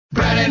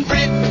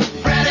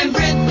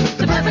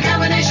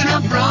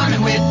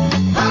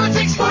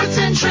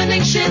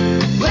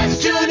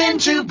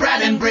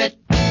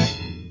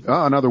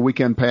Another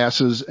weekend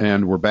passes,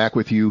 and we're back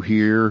with you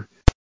here.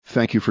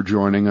 Thank you for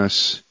joining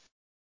us.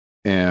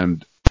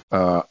 And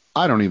I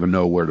don't even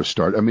know where to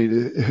start. I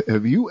mean,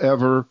 have you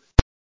ever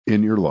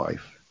in your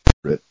life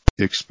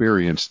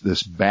experienced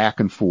this back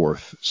and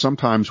forth,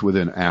 sometimes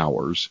within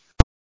hours,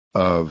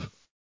 of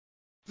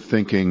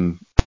thinking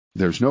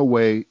there's no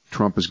way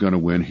Trump is going to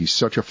win. He's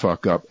such a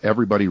fuck up.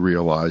 Everybody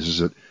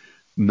realizes it.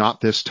 Not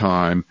this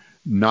time.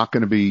 Not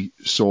going to be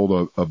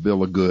sold a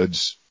bill of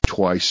goods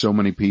twice. So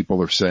many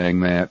people are saying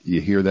that. You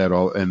hear that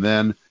all. And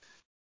then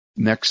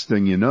next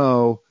thing you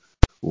know,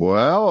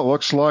 well, it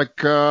looks like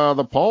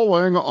the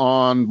polling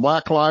on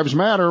Black Lives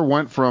Matter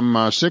went from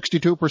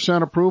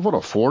 62% approval to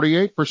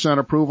 48%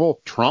 approval.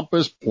 Trump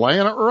is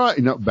playing it right.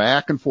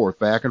 Back and forth,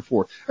 back and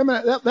forth. I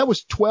mean, that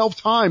was 12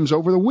 times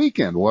over the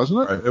weekend,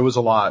 wasn't it? It was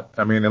a lot.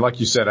 I mean, and like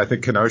you said, I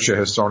think Kenosha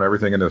has thrown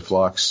everything into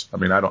flux. I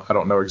mean, I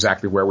don't know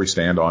exactly where we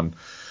stand on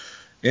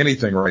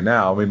anything right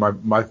now. I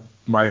mean,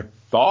 my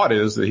thought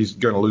is that he's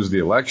going to lose the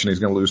election. He's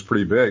going to lose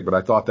pretty big, but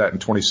I thought that in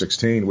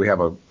 2016 we have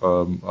a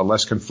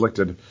less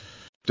conflicted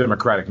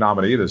Democratic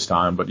nominee this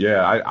time. But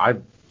yeah,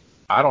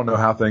 I don't know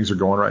how things are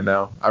going right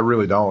now. I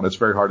really don't. It's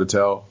very hard to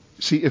tell.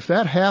 See, if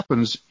that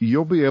happens,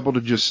 you'll be able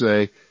to just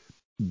say,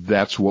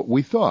 that's what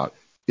we thought.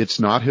 It's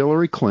not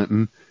Hillary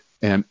Clinton,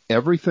 and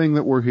everything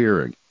that we're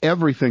hearing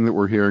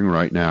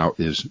right now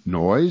is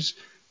noise,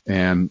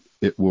 and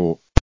it will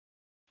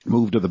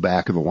move to the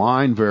back of the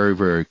line very,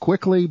 very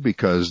quickly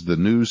because the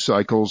news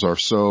cycles are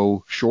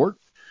so short.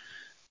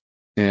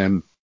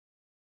 And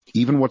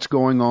even what's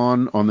going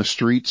on the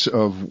streets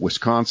of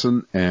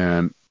Wisconsin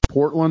and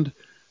Portland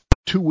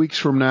 2 weeks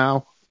from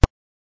now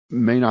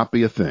may not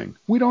be a thing.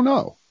 We don't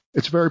know.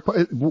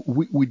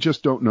 We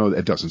just don't know.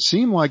 It doesn't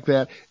seem like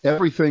that.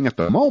 Everything at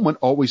the moment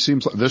always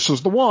seems like this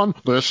is the one.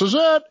 This is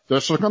it.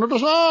 This is going to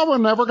dissolve. We're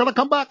never going to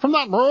come back from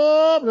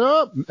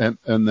that.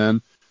 And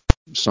then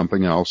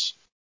something else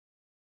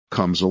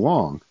comes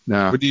along.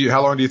 Now,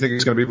 how long do you think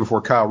it's going to be before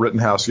Kyle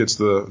Rittenhouse gets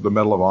the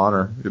Medal of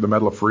Honor, the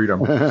Medal of Freedom?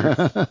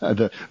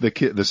 the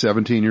kid, the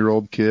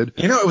 17-year-old kid.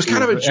 You know, it was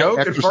kind of a joke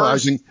at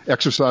first.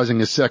 Exercising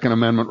his Second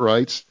Amendment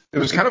rights. It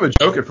was kind of a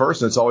joke at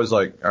first, and it's always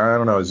like, I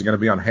don't know, is he going to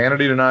be on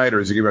Hannity tonight, or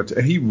is he going to?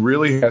 And he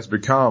really has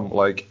become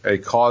like a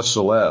cause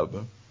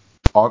celeb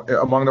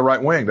among the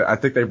right wing. I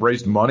think they've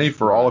raised money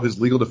for all of his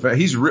legal defense.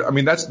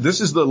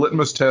 This is the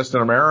litmus test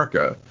in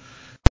America.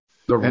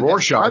 The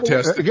Rorschach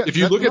test. If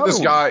you look at this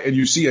guy and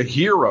you see a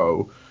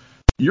hero,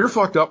 you're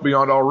fucked up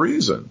beyond all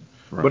reason.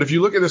 Right. But if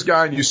you look at this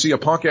guy and you see a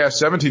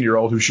punk-ass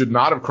 17-year-old who should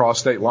not have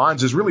crossed state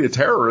lines is really a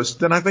terrorist,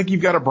 then I think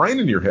you've got a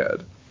brain in your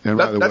head. And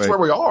that's where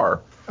we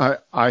are.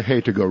 I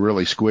hate to go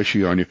really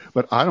squishy on you,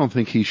 but I don't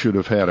think he should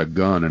have had a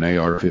gun, an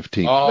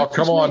AR-15. Oh,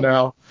 come on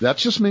now.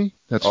 That's just me.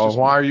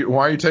 Why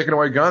are you taking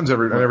away guns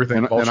and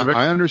everything? And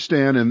I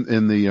understand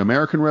in the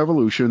American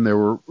Revolution there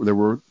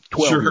were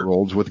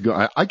 12-year-olds with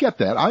guns. I get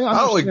that. I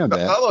understand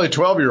that. Not only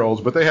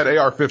 12-year-olds, but they had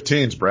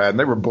AR-15s, Brad, and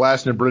they were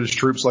blasting British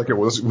troops like it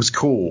was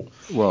cool.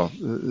 Well,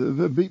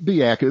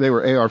 be accurate. They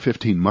were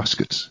AR-15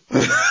 muskets.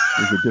 Those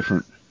are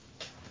different.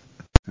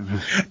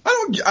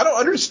 I don't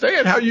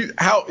understand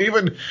how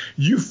even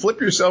you flip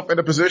yourself in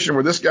a position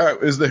where this guy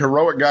is the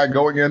heroic guy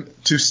going in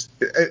to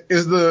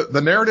is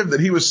the narrative that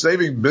he was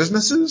saving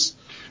businesses,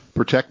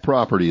 protect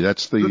property.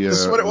 That's what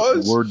it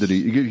was. The word that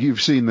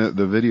you've seen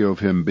the video of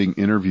him being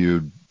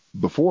interviewed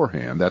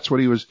beforehand. That's what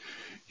he was.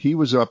 He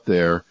was up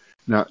there.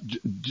 Now,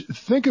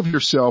 think of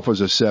yourself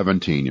as a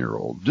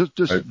 17-year-old.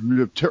 Just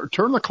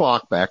turn the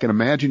clock back and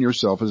imagine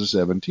yourself as a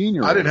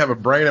 17-year-old. I didn't have a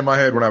brain in my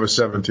head when I was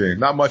 17.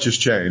 Not much has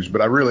changed,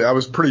 but I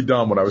was pretty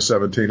dumb when I was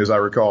 17, as I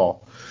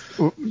recall.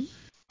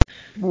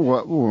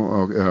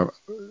 Well,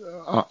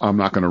 I'm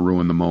not going to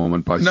ruin the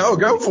moment by saying,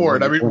 go for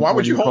it. I mean, why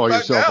would you call hold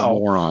yourself back now? A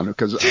moron?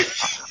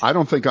 Because I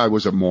don't think I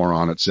was a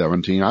moron at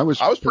 17. I was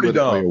pretty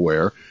dumb.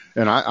 Aware,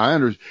 and I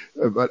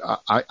understand, but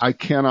I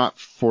cannot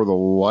for the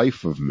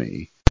life of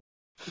me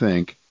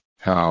think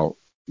how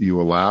you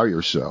allow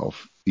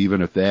yourself,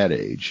 even at that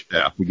age,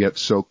 to get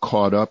so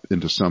caught up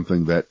into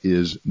something that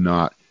is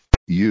not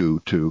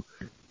you.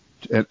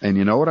 And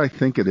you know what I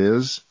think it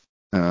is?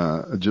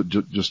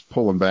 Just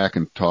pulling back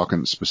and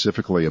talking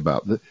specifically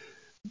about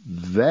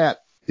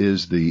that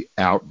is the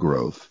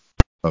outgrowth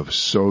of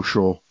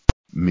social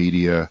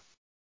media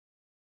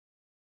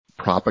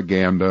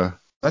propaganda.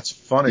 That's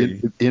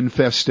funny.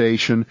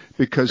 Infestation,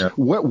 because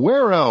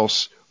where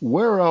else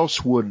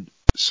would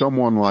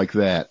someone like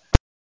that,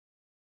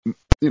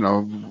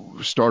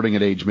 starting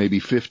at age maybe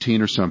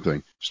 15 or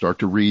something, start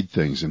to read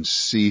things and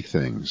see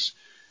things?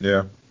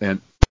 Yeah. And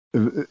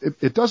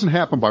it doesn't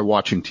happen by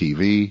watching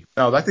TV.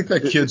 No, I think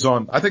that kid's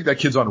on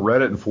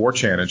Reddit and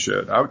 4chan and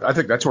shit. I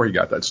think that's where he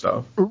got that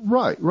stuff.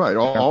 Right.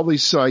 All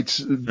these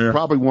sites,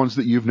 probably ones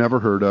that you've never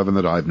heard of and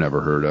that I've never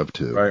heard of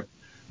too. Right.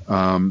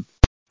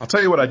 I'll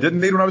tell you what I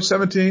didn't need when I was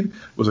 17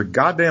 was a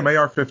goddamn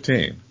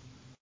AR-15.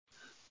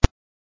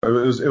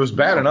 It was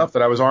bad enough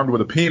that I was armed with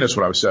a penis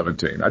when I was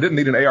 17. I didn't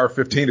need an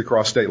AR-15 to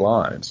cross state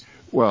lines.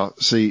 Well,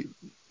 see,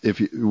 if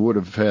you would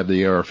have had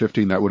the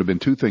AR-15, that would have been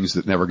two things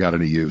that never got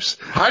any use.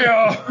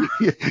 Hi-yo!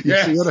 you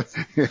see what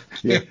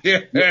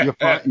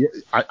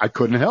I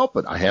couldn't help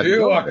it. I had to You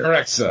go are there.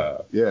 correct,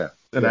 sir. Yeah.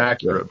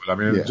 Inaccurate, but I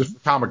mean, just for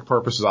comic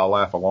purposes, I'll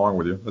laugh along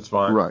with you. That's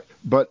fine. Right.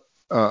 But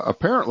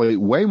apparently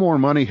way more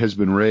money has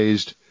been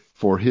raised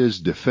for his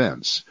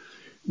defense,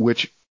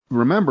 which,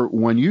 remember,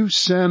 when you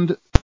send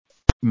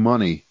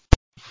money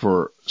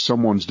for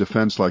someone's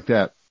defense like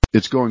that,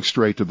 it's going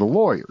straight to the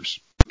lawyers.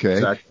 Okay.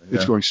 Exactly, yeah.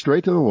 It's going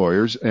straight to the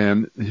lawyers,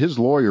 and his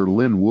lawyer,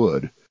 Lynn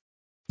Wood,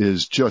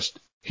 he's just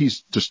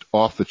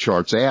off the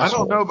charts asshole. I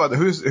don't know about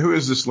who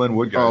is this Lynn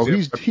Wood guy? Oh,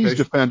 he's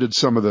defended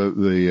some of the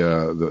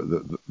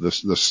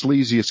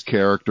sleaziest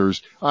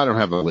characters. I don't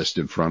have a list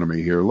in front of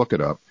me here. Look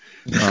it up.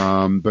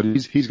 But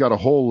he's got a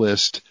whole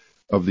list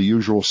of the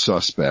usual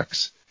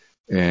suspects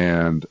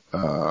and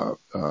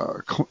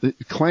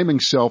claiming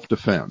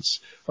self-defense.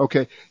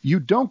 Okay, you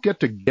don't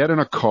get in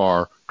a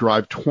car,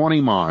 drive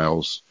 20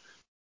 miles,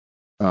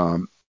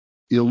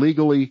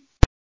 illegally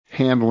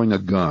handling a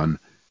gun,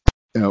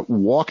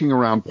 walking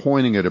around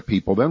pointing it at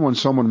people. Then when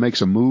someone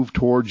makes a move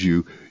towards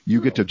you,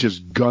 you get to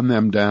just gun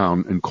them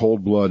down in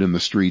cold blood in the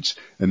streets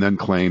and then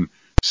claim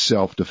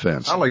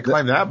self-defense. Not only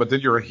claim that, but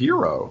then you're a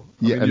hero.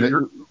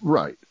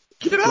 Right.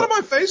 Get out of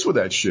my face with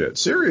that shit.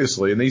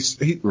 Seriously. And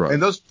right.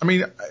 And those, I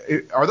mean,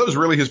 are those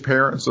really his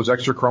parents? Those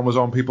extra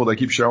chromosome people they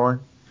keep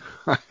showing?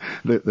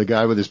 the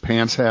guy with his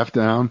pants half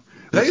down.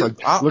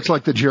 Looks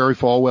like the Jerry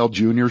Falwell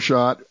Jr.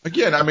 shot.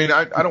 Again, I mean,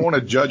 I don't want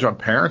to judge on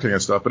parenting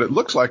and stuff, but it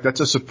looks like that's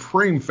a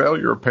supreme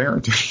failure of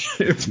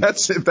parenting.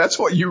 if that's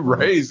what you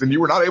raised and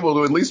you were not able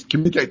to at least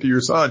communicate to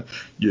your son,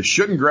 you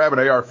shouldn't grab an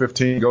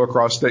AR-15, go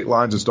across state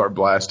lines and start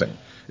blasting.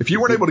 If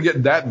you weren't able to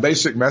get that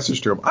basic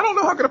message to him, I don't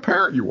know how good a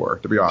parent you were,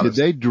 to be honest.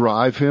 Did they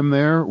drive him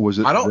there? Was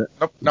it?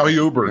 No, he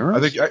Ubered. I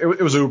think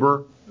it was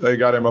Uber. They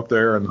got him up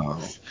there, and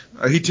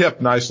he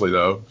tipped nicely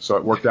though, so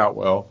it worked out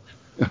well.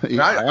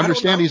 I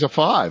understand he's a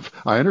 5.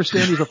 I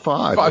understand he's a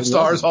 5. 5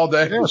 stars all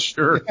day. Yes,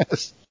 sure.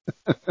 Yes.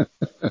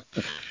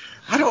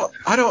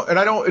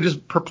 It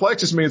just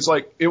perplexes me. It's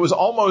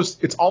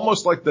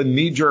almost like the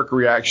knee-jerk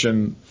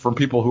reaction from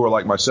people who are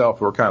like myself,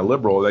 who are kind of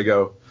liberal. They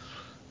go,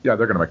 yeah,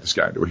 they're going to make this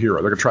guy into a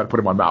hero. They're going to try to put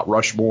him on Mount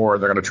Rushmore.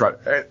 They're going to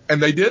try,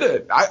 and they did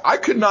it. I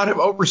could not have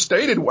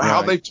overstated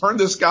how they turned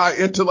this guy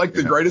into like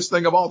the greatest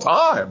thing of all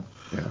time.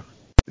 Yeah.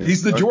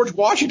 He's the George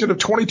Washington of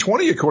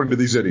 2020, according to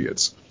these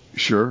idiots.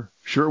 Sure.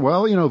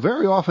 Well,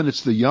 very often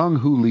it's the young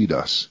who lead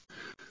us.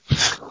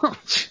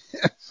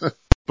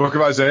 Book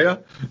of Isaiah?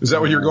 Is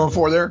that what you're going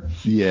for there?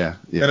 Yeah.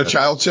 And a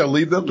child shall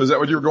lead them? Is that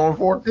what you were going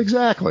for?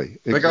 Exactly.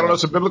 They got to know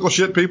some biblical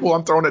shit, people.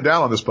 I'm throwing it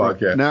down on this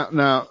podcast.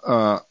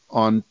 Now,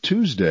 on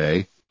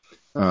Tuesday,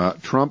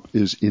 Trump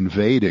is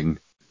invading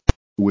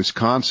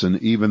Wisconsin,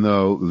 even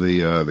though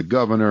the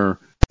governor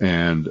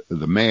and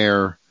the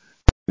mayor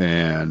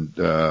and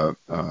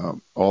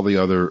all the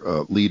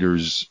other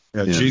leaders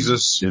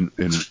in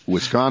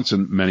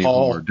Wisconsin, many of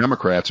whom are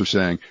Democrats, are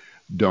saying,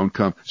 don't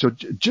come. So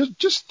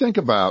just think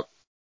about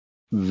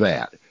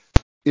that.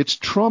 It's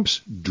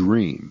Trump's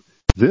dream.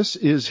 This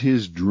is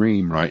his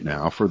dream right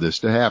now for this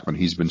to happen.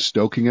 He's been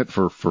stoking it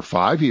for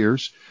 5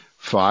 years,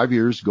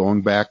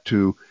 going back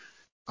to,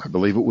 I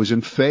believe it was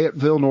in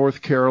Fayetteville,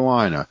 North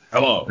Carolina.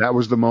 Hello. That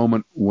was the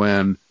moment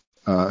when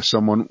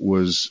someone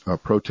was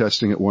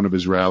protesting at one of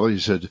his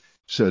rallies. He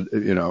said,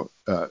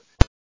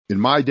 in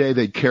my day,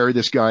 they'd carry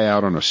this guy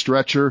out on a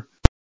stretcher.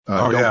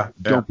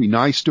 Don't be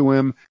nice to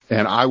him,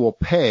 and I will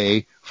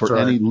pay for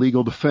any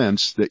legal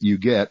defense that you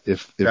get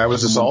if the guy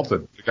was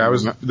assaulted.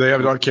 They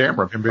have it on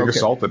camera, him being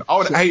assaulted.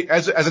 Oh, and hey,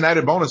 as an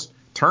added bonus,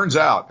 turns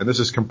out, and this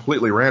is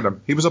completely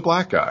random, he was a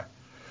black guy.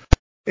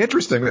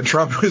 Interesting that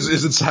Trump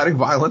is inciting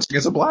violence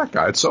against a black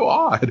guy. It's so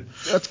odd.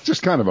 That's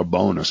just kind of a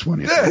bonus when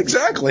you. Yeah,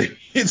 exactly.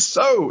 It's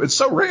so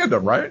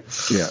random, right?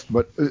 Yeah,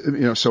 but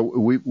so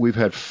we've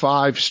had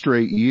 5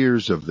 straight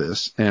years of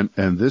this, and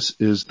this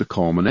is the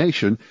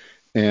culmination,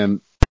 and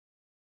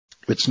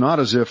it's not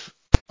as if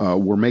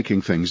we're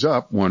making things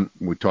up when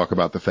we talk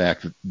about the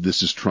fact that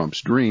this is Trump's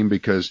dream,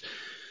 because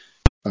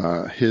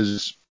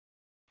his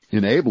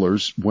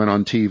enablers went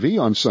on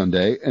TV on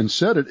Sunday and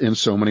said it in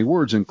so many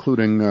words,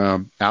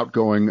 including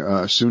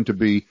outgoing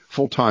soon-to-be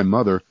full-time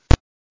mother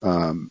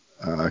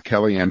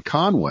Kellyanne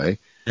Conway,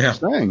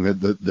 saying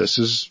that this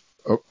is,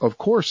 of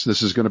course,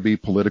 this is going to be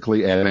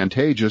politically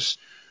advantageous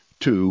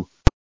to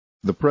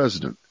the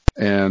president.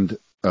 And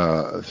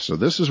so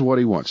this is what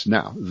he wants.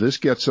 Now, this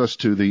gets us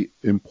to the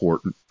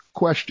important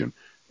question,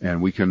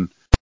 and we can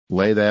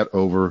lay that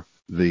over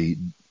the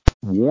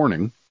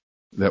warning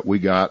that we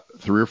got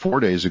 3 or 4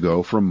 days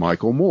ago from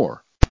Michael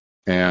Moore.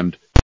 And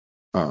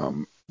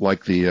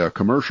like the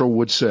commercial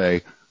would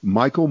say,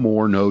 Michael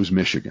Moore knows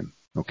Michigan.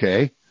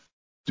 Okay?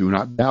 Do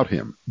not doubt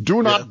him.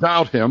 Do not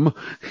doubt him.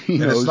 He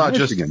knows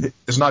Michigan.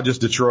 It's not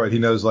just Detroit. He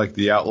knows like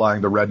the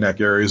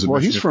redneck areas of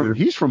Michigan. Well,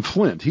 he's from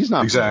Flint. He's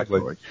not exactly.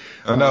 From Detroit.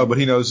 I know, but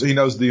he knows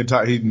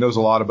a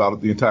lot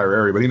about the entire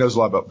area, but he knows a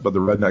lot about the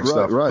redneck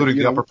stuff, including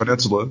the Upper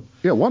Peninsula.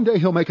 Yeah, one day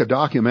he'll make a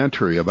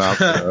documentary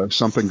about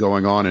something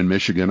going on in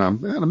Michigan.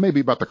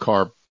 Maybe about the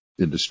car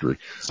industry.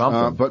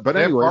 Something. But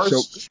anyway,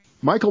 so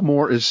Michael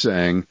Moore is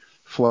saying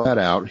flat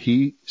out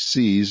he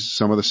sees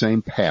some of the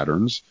same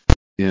patterns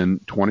in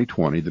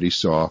 2020 that he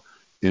saw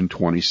in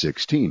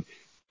 2016,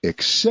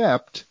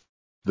 except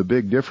the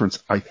big difference,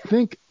 I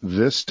think,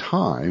 this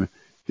time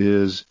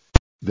is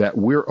that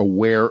we're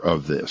aware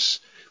of this.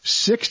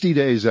 60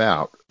 days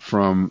out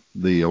from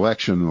the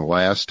election the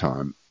last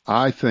time,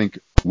 I think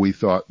we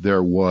thought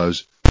there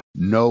was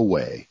no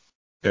way,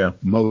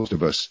 most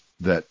of us,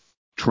 that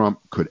Trump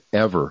could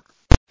ever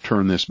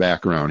turn this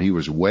back around. He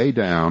was way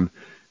down.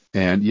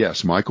 And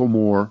yes, Michael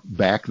Moore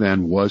back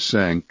then was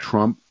saying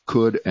Trump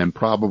could and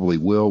probably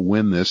will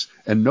win this,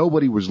 and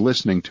nobody was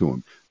listening to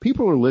him.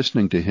 People are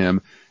listening to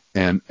him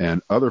and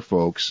other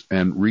folks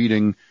and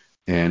reading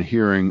and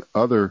hearing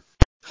other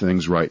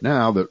things right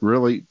now that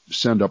really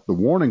send up the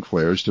warning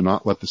flares to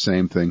not let the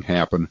same thing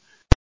happen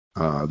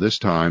this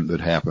time that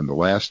happened the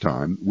last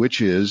time,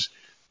 which is,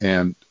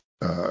 and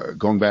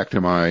going back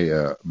to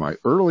my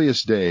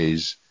earliest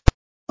days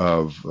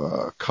of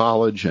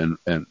college and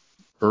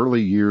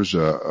early years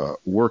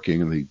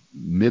working in the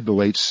mid to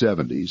late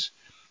 70s,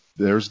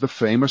 there's the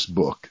famous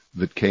book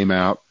that came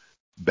out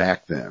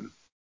back then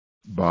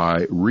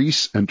by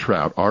Reis and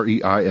Trout,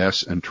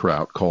 R-E-I-S and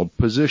Trout, called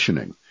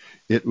Positioning.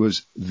 It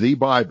was the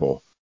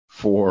Bible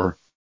for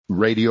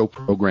radio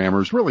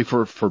programmers, really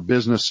for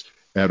business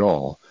at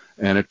all.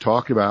 And it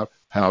talked about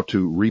how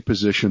to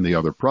reposition the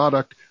other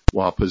product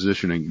while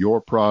positioning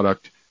your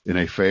product in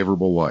a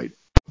favorable light,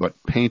 but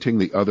painting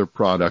the other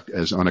product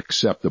as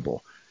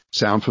unacceptable.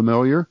 Sound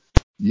familiar?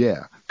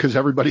 Yeah, because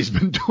everybody's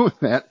been doing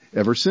that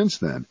ever since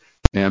then.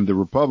 And the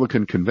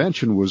Republican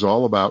convention was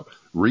all about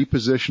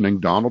repositioning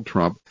Donald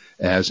Trump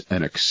as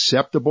an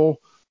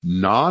acceptable,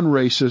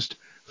 non-racist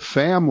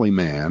family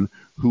man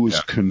who is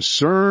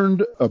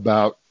concerned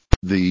about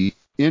the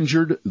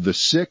injured, the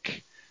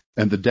sick,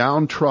 and the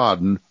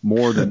downtrodden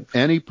more than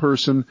any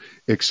person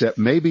except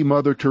maybe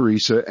Mother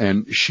Teresa,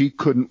 and she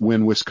couldn't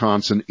win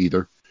Wisconsin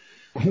either.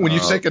 When you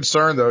say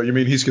concerned, though, you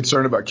mean he's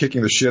concerned about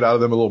kicking the shit out of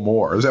them a little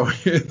more. Is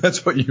that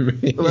that's what you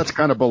mean? Well, that's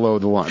kind of below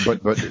the line.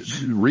 But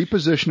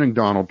repositioning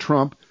Donald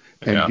Trump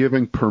and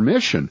giving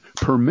permission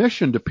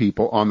to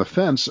people on the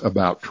fence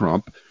about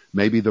Trump,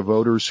 maybe the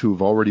voters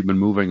who've already been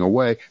moving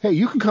away. Hey,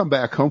 you can come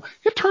back home.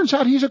 It turns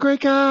out he's a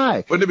great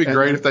guy. Wouldn't it be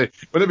great if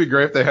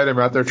they had him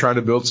out there trying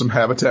to build some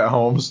Habitat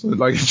homes,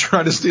 like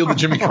trying to steal the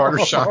Jimmy Carter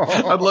shot?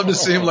 I'd love to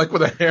see him like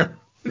with a hammer.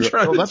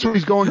 Well, that's what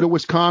he's going to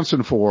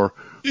Wisconsin for.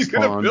 He's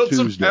going to build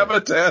Tuesday. some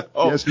Habitat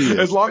homes, yes,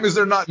 as long as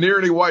they're not near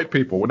any white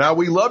people. Now,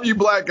 we love you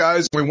black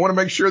guys. We want to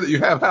make sure that you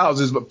have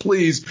houses, but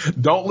please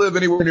don't live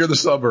anywhere near the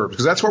suburbs,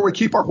 because that's where we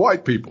keep our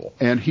white people.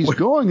 And he's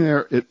going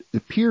there, it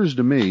appears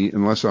to me,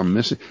 unless I'm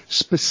missing,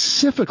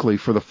 specifically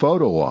for the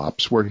photo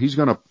ops, where he's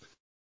going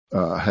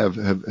to have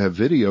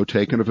video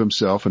taken of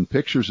himself and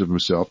pictures of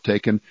himself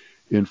taken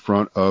in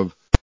front of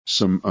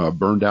some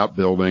burned out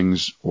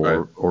buildings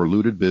or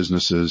looted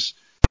businesses.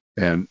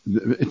 And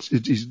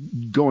he's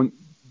going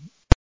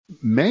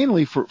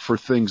mainly for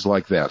things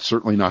like that,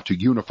 certainly not to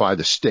unify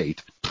the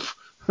state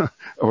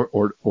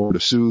or to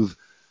soothe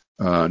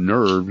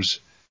nerves.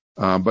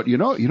 But you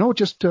know what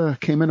just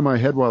came into my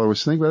head while I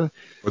was thinking about it?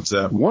 What's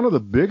that? One of the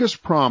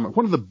biggest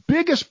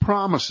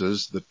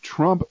promises that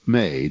Trump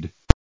made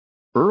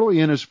early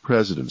in his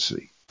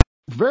presidency,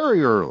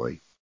 very early,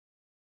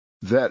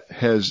 that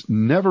has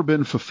never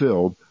been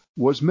fulfilled,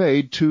 was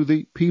made to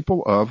the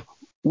people of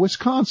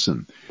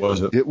Wisconsin.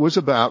 Was it? It was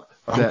about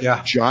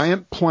that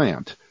giant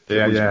plant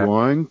that was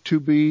going to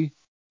be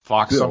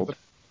Fox built. Something?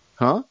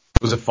 Huh?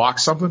 Was it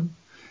Fox something?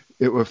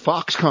 It was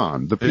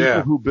Foxconn, the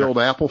people who build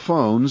Apple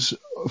phones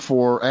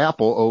for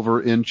Apple over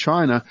in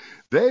China.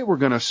 They were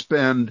going to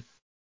spend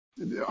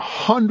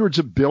hundreds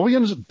of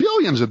billions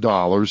of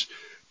dollars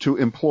to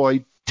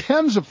employ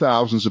tens of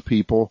thousands of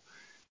people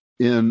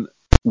in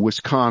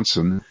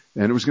Wisconsin,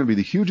 and it was going to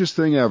be the hugest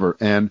thing ever.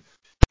 And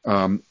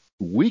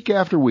week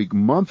after week,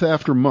 month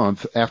after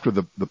month, after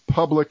the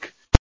public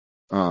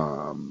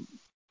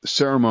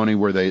ceremony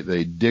where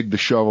they dig the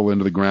shovel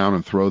into the ground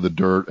and throw the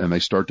dirt and they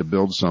start to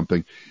build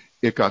something,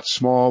 it got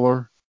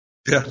smaller,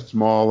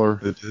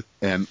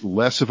 and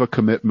less of a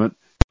commitment,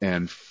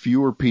 and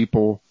fewer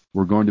people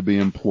were going to be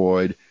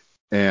employed.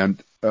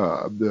 And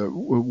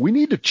we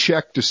need to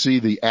check to see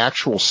the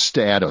actual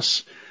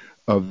status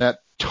of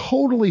that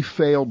totally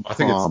failed promise.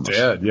 I think it's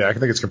dead. Yeah, I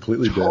think it's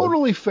completely dead.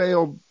 Totally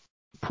failed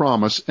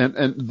promise,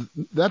 and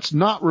that's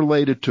not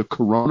related to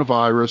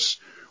coronavirus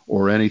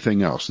or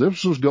anything else.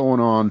 This was going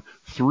on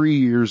 3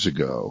 years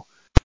ago.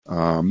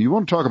 You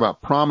want to talk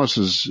about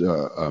promises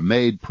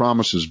made,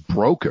 promises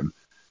broken.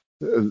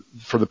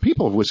 For the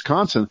people of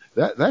Wisconsin,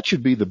 that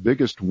should be the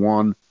biggest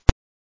one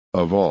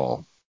of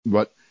all.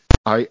 But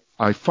I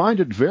find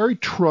it very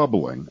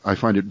troubling. I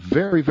find it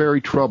very,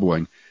 very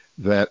troubling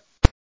that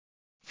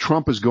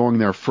Trump is going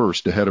there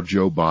first ahead of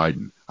Joe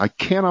Biden. I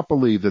cannot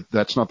believe that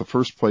that's not the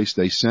first place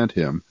they sent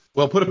him.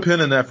 Well, put a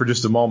pin in that for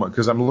just a moment,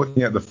 because I'm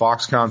looking at the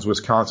Foxconn's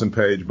Wisconsin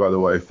page, by the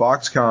way.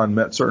 Foxconn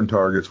met certain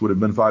targets, would have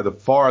been by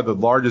far the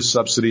largest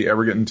subsidy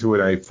ever given to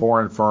a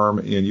foreign firm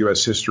in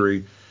U.S.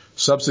 history.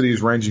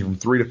 subsidies ranging from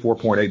 $3 to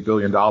 $4.8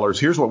 billion.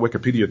 Here's what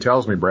Wikipedia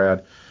tells me,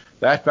 Brad.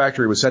 That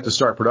factory was set to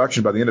start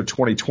production by the end of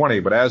 2020,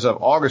 but as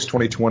of August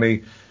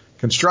 2020,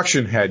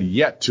 construction had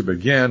yet to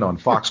begin on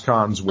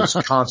Foxconn's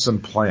Wisconsin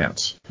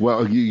plant.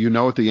 Well, you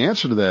know what the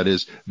answer to that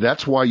is.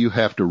 That's why you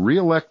have to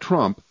reelect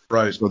Trump,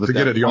 right, so that to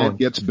get it going.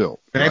 Gets built.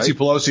 Nancy right?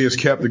 Pelosi has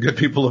kept the good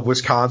people of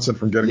Wisconsin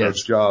from getting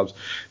those jobs.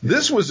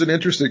 This was an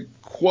interesting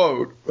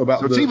quote about.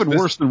 So it's even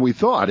worse than we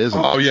thought, isn't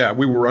it? Oh yeah,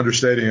 we were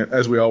understating it,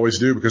 as we always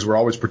do, because we're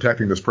always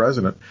protecting this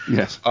president.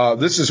 Yes.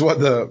 This is what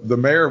the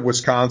mayor of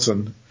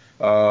Wisconsin,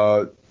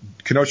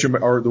 Kenosha,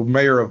 or the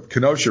mayor of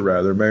Kenosha,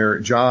 rather, Mayor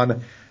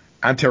John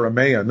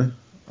Antaramian,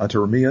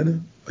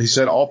 he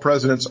said all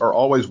presidents are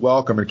always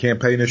welcome and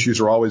campaign issues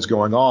are always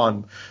going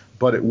on,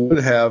 but it would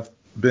have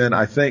been,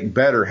 I think,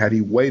 better had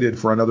he waited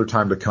for another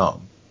time to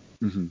come.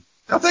 Mm-hmm.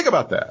 Now think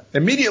about that.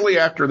 Immediately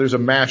after there's a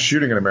mass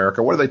shooting in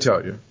America, what do they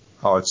tell you?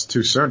 Oh, it's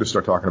too soon to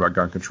start talking about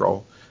gun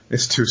control.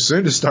 It's too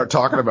soon to start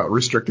talking about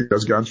restricting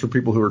those guns for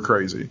people who are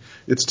crazy.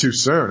 It's too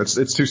soon.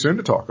 It's too soon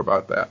to talk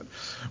about that.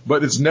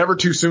 But it's never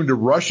too soon to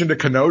rush into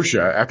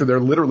Kenosha after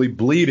they're literally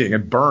bleeding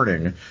and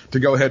burning to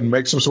go ahead and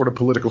make some sort of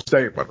political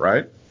statement,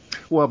 right?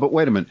 Well, but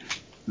wait a minute.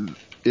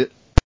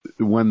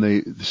 When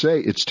they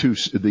say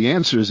the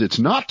answer is it's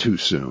not too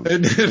soon.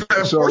 Of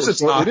course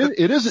it's not.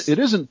 It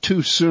isn't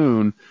too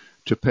soon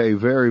to pay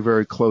very,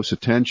 very close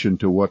attention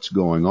to what's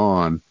going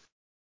on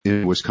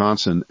in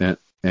Wisconsin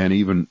and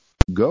even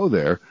go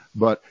there,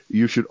 but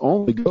you should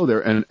only go there,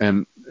 and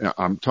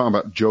I'm talking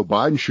about Joe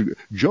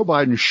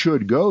Biden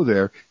should go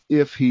there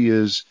if he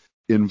is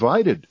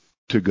invited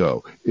to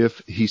go. If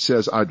he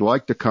says, I'd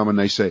like to come, and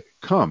they say,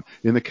 come.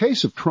 In the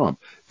case of Trump,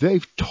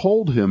 they've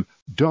told him,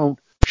 don't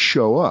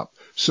show up.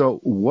 So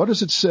what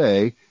does it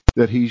say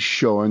that he's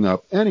showing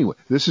up anyway?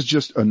 This is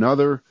just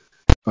another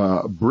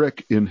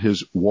brick in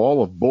his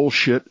wall of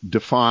bullshit,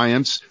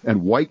 defiance,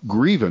 and white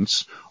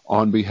grievance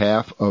on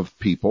behalf of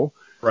people.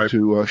 Right.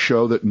 To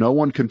show that no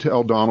one can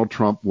tell Donald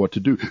Trump what to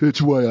do.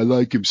 It's why I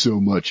like him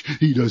so much.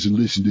 He doesn't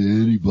listen to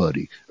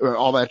anybody.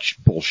 All that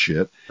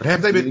bullshit. But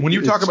have they been, when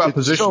you talk about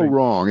positioning? It's so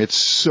wrong. It's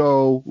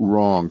so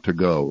wrong to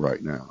go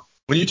right now.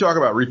 When you talk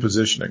about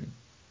repositioning,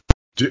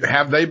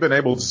 have they been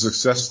able to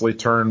successfully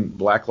turn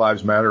Black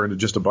Lives Matter into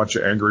just a bunch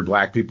of angry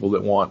black people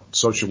that want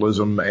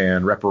socialism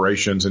and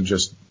reparations and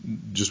just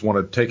want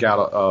to take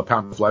out a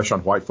pound of flesh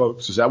on white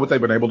folks? Is that what they've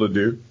been able to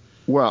do?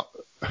 Well,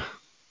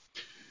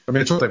 I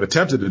mean, it's what they've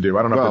attempted to do.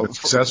 I don't know if they've been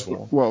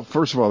successful. Well,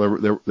 first of all,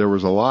 there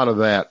was a lot of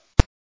that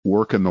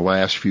work in the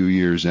last few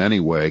years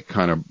anyway,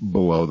 kind of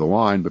below the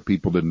line, but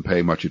people didn't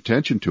pay much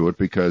attention to it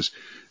because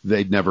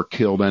they'd never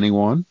killed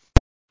anyone.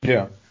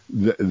 Yeah.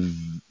 They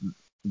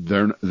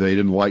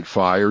didn't light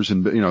fires,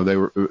 and they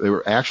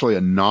were actually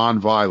a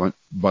non-violent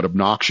but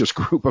obnoxious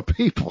group of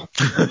people.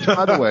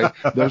 By the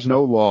way, there's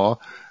no law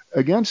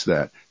against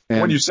that.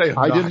 And when you say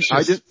obnoxious.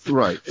 I didn't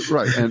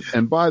right.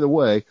 And by the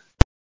way,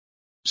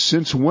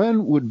 since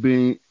when would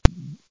being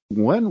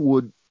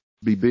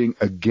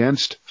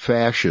against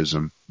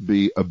fascism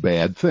be a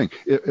bad thing?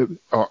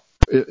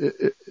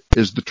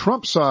 Is the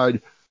Trump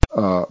side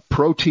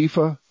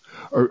pro-Tifa,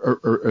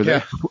 or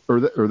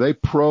are they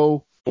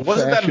pro? Well,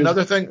 wasn't that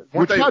another thing?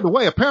 Which, by the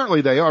way,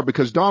 apparently they are,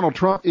 because Donald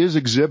Trump is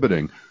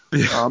exhibiting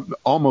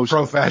almost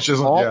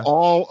pro-fascism,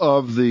 all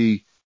of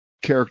the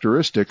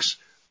characteristics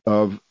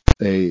of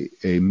a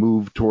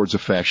move towards a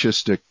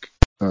fascistic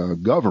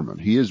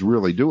government. He is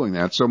really doing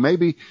that. So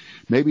maybe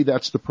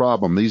that's the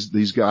problem.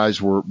 These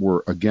guys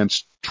were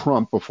against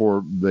Trump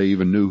before they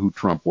even knew who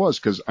Trump was,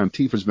 because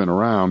Antifa's been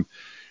around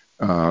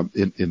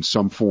in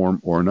some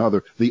form or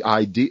another. The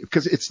idea,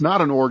 because it's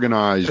not an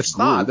organized It's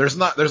group.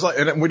 not. There's like,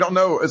 and we don't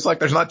know, it's like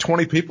there's not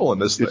 20 people in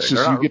this thing. It's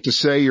just you get to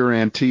say you're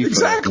Antifa.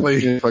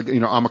 Exactly. Like,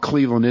 I'm a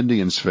Cleveland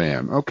Indians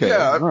fan. Okay.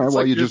 Yeah. All right. Well,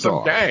 like you just some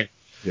are. gang.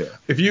 Yeah.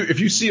 If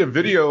you see a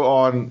video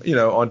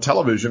on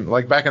television,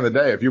 like back in the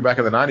day, if you're back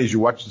in the 90s, you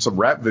watched some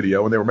rap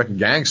video and they were making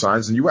gang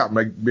signs, and you out and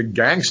make big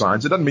gang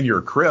signs, it doesn't mean you're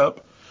a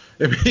Crip.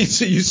 It means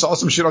you saw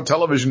some shit on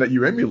television that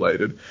you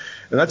emulated.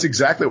 And that's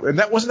exactly,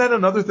 and wasn't that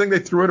another thing they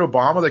threw at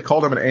Obama? They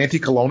called him an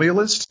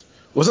anti-colonialist.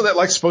 Wasn't that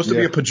like supposed to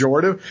be a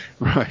pejorative?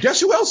 Right. Guess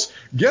who else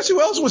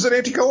was an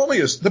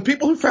anti-colonialist? The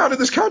people who founded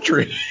this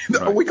country.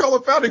 Right. We call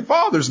them founding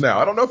fathers now.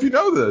 I don't know if you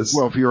know this.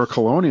 Well, if you're a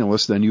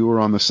colonialist, then you were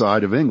on the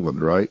side of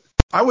England, right?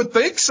 I would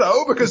think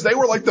so, because they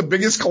were like the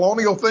biggest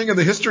colonial thing in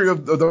the history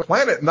of the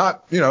planet.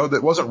 Not, that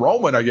wasn't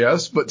Roman, I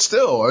guess, but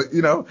still,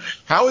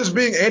 how is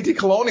being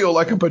anti-colonial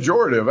like a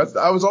pejorative?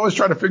 I was always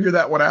trying to figure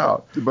that one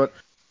out. But,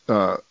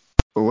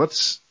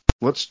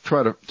 let's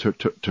try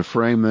to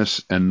frame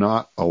this and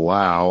not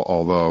allow,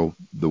 although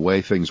the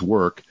way things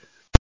work,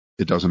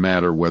 it doesn't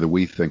matter whether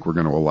we think we're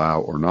going to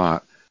allow or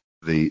not,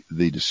 the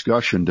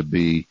discussion to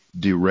be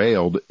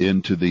derailed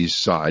into these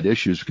side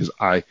issues, because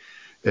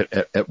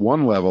at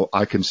one level,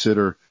 I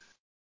consider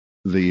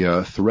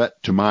the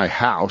threat to my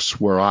house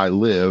where I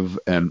live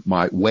and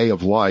my way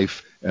of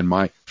life and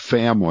my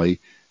family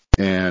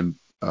and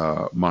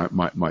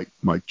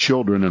my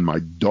children and my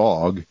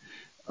dog,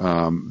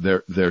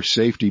 their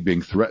safety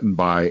being threatened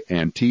by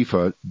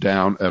Antifa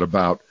down at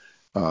about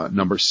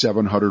number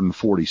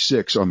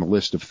 746 on the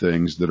list of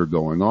things that are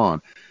going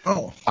on.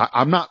 Oh,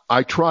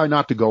 I try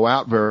not to go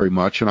out very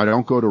much, and I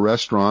don't go to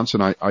restaurants,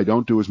 and I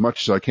don't do as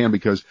much as I can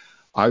because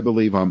I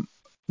believe I'm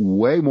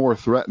way more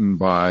threatened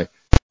by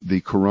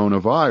the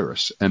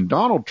coronavirus. And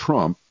Donald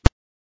Trump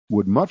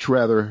would much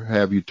rather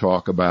have you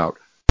talk about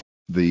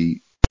the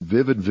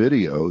vivid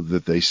video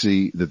that they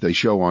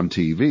show on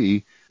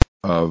TV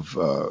of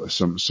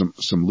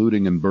some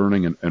looting and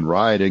burning and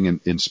rioting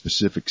in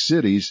specific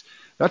cities.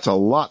 That's a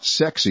lot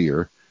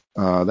sexier.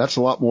 That's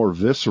a lot more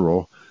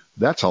visceral.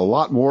 That's a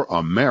lot more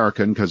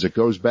American because it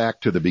goes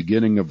back to the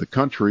beginning of the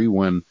country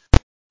when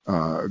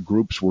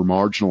groups were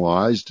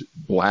marginalized.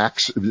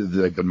 Blacks,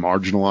 they've been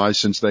marginalized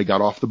since they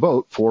got off the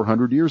boat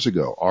 400 years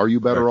ago. Are you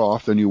better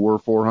off than you were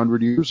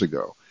 400 years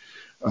ago?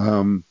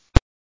 Than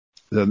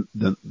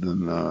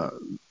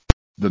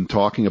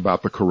talking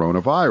about the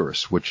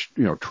coronavirus, which,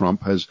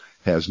 Trump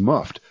has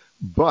muffed.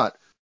 But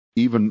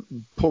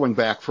even pulling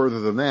back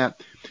further than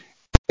that,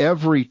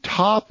 every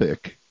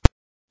topic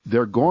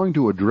they're going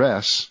to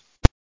address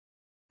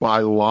by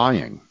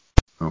lying.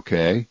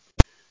 Okay?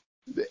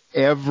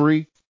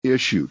 Every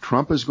issue.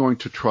 Trump is going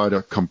to try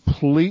to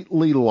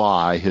completely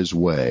lie his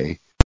way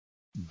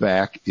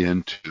back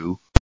into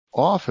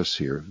office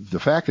here. The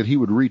fact that he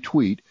would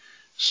retweet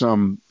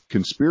some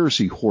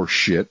conspiracy horse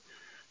shit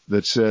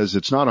that says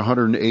it's not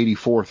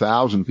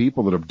 184,000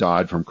 people that have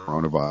died from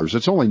coronavirus.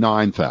 It's only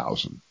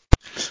 9,000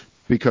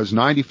 because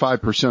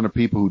 95% of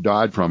people who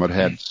died from it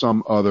had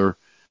some other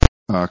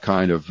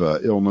kind of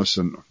illness.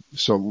 And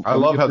so I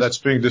love how that's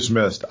being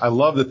dismissed. I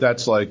love that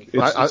that's like,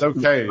 it's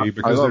okay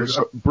because there's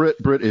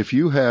Britt, if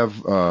you have,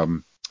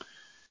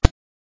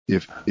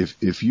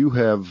 if you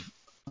have,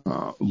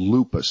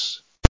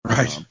 lupus,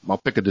 right. I'll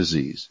pick a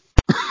disease.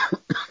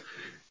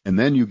 And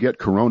then you get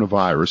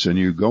coronavirus and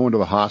you go into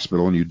the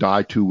hospital and you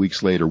die 2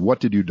 weeks later. What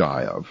did you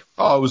die of?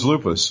 Oh, it was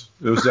lupus.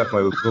 It was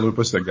definitely the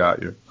lupus that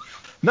got you.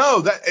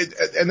 No,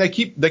 and they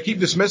keep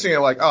dismissing it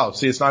like, oh,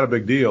 see, it's not a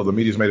big deal. The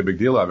media's made a big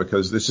deal out of it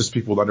because it's just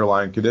people with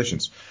underlying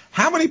conditions.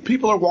 How many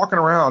people are walking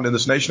around in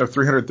this nation of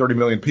 330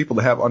 million people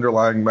that have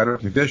underlying medical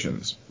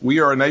conditions? We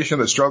are a nation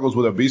that struggles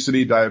with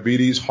obesity,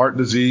 diabetes, heart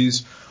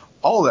disease,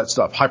 all of that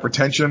stuff,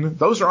 hypertension.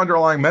 Those are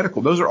underlying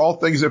medical. Those are all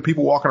things that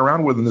people walking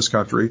around with in this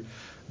country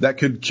that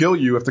could kill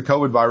you if the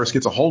COVID virus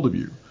gets a hold of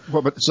you.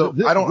 Well, but so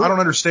I don't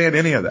understand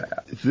any of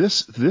that.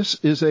 This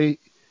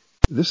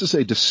is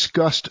a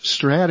discussed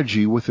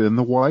strategy within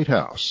the White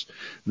House.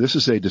 This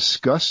is a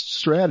discussed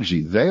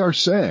strategy. They are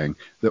saying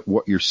that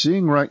what you're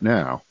seeing right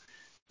now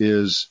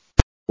is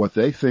what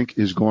they think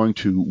is going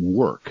to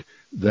work,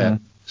 that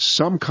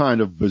some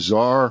kind of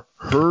bizarre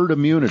herd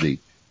immunity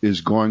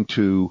is going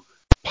to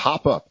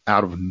pop up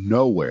out of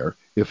nowhere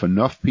if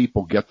enough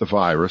people get the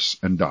virus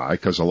and die,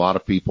 because a lot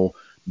of people,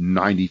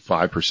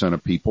 95%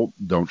 of people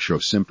don't show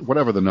symptoms,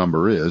 whatever the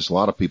number is, a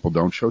lot of people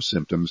don't show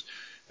symptoms,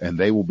 and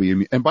they will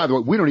be, and by the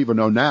way, we don't even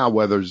know now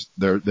whether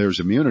there's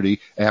immunity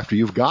after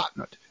you've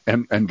gotten it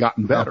and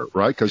gotten better,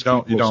 right? Because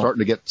people are starting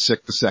to get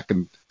sick the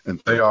second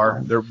and third. They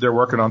are. They're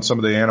working on some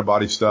of the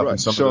antibody stuff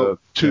and some of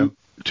the.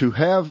 To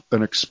have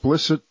an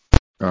explicit,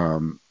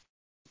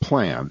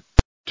 plan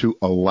to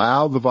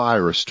allow the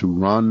virus to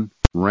run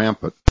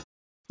rampant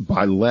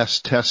by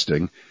less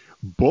testing,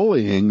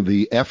 bullying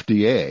the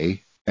FDA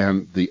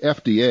and the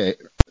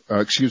CDC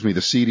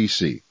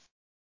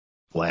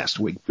last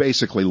week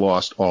basically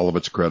lost all of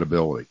its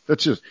credibility.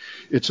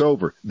 It's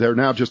over. They're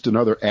now just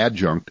another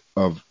adjunct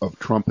of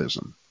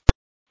Trumpism.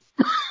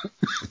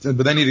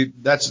 But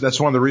that's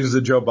one of the reasons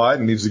that Joe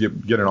Biden needs to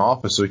get in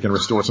office so he can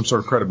restore some sort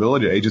of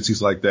credibility to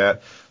agencies like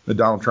that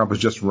Donald Trump has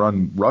just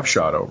run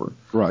roughshod over.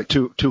 Right.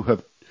 To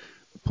have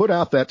put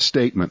out that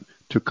statement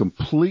to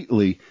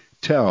completely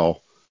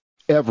tell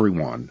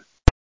everyone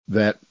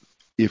that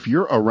if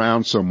you're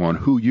around someone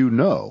who you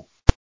know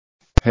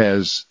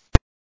has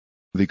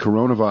the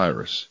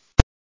coronavirus,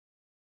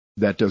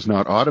 that does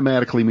not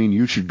automatically mean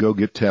you should go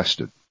get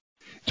tested.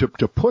 To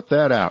put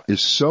that out is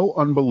so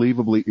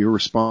unbelievably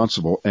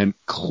irresponsible and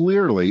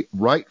clearly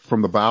right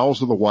from the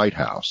bowels of the White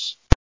House.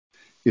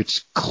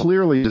 It's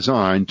clearly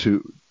designed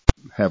to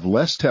have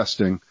less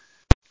testing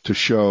to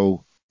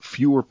show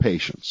fewer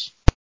patients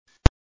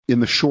in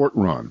the short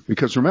run.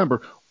 Because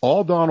remember,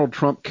 all Donald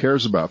Trump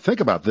cares about,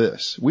 think about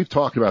this. We've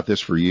talked about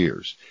this for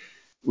years.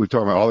 We've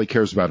talked about all he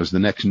cares about is the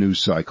next news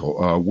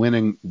cycle,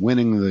 winning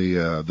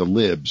the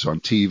libs on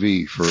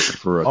TV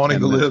for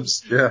owning the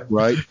libs, yeah,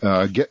 right.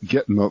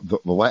 Getting the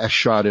last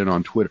shot in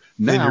on Twitter.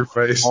 Now, in your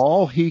face.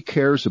 All he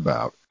cares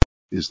about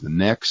is the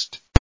next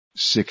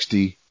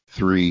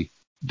 63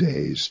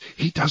 days.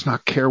 He does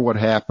not care what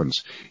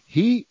happens.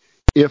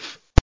 If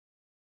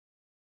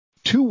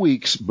 2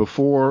 weeks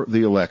before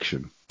the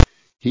election,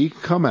 he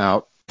can come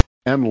out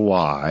and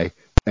lie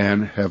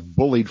and have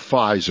bullied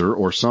Pfizer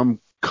or some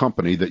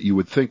company that you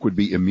would think would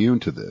be immune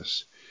to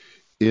this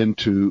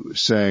into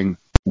saying,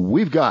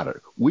 we've got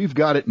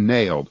it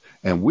nailed,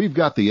 and we've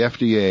got the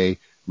FDA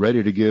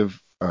ready to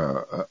give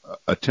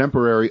a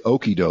temporary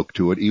okey doke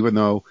to it, even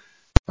though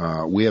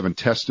we haven't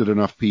tested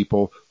enough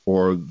people,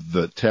 or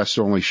the test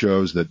only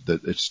shows that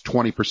it's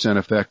 20%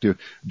 effective.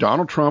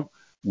 Donald Trump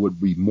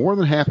would be more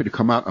than happy to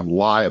come out and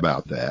lie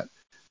about that.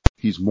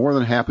 He's more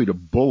than happy to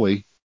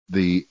bully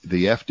the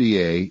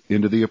FDA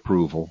into the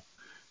approval,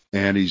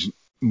 and he's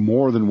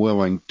more than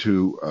willing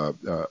to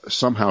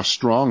somehow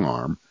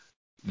strong-arm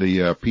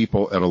the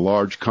people at a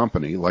large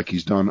company, like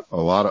he's done a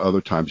lot of other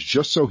times,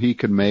 just so he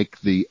can make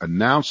the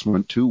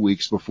announcement 2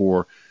 weeks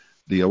before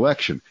the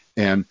election.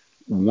 And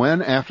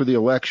when, after the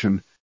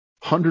election,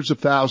 hundreds of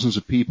thousands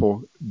of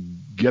people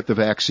get the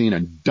vaccine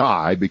and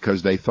die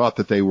because they thought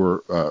that they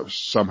were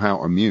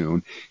somehow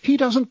immune, he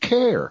doesn't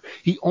care.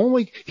 He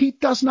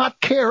does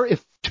not care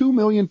if 2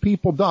 million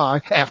people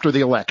die after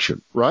the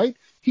election, right?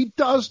 He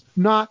does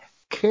not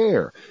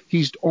care.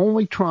 He's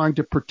only trying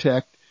to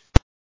protect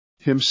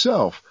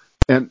himself.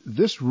 And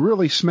this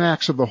really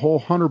smacks of the whole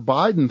Hunter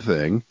Biden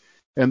thing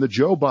and the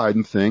Joe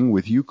Biden thing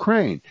with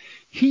Ukraine.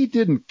 He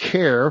didn't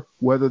care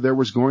whether there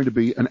was going to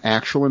be an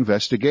actual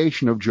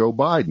investigation of Joe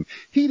Biden.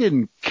 He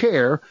didn't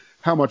care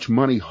how much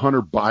money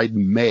Hunter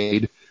Biden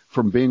made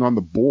from being on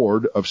the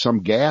board of some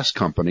gas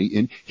company.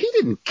 And he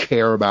didn't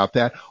care about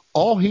that.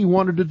 All he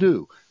wanted to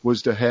do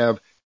was to have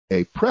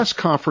a press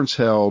conference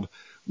held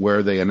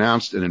where they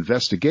announced an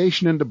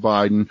investigation into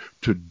Biden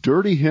to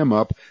dirty him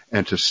up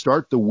and to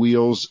start the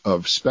wheels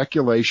of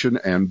speculation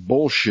and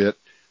bullshit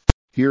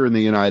here in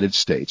the United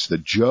States.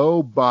 That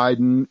Joe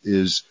Biden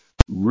is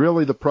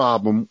really the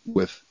problem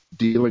with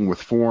dealing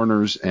with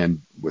foreigners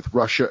and with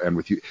Russia and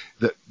with you.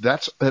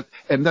 That's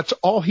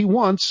all he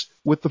wants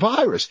with the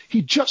virus.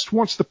 He just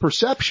wants the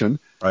perception,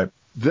 right,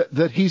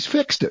 that he's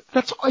fixed it.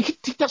 That's all. He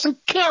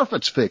doesn't care if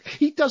it's fixed.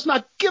 He does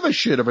not give a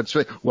shit if it's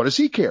fixed. What does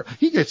he care?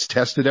 He gets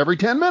tested every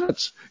 10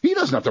 minutes. He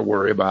doesn't have to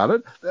worry about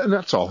it, and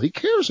that's all he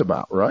cares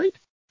about, right?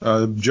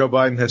 Joe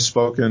Biden has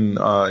spoken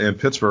in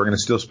Pittsburgh and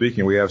is still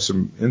speaking. We have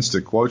some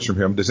instant quotes from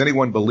him. Does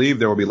anyone believe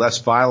there will be less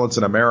violence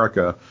in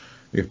America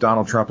if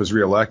Donald Trump is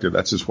reelected?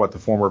 That's just what the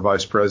former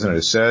vice president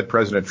has said.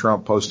 President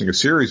Trump posting a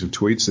series of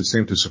tweets that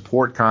seem to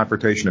support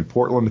confrontation in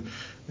Portland.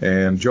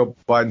 And Joe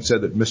Biden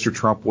said that Mr.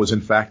 Trump was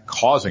in fact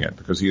causing it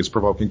because he is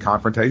provoking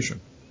confrontation.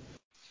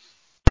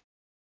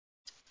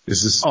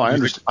 I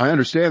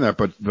understand that,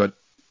 but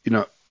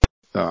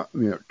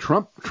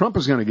Trump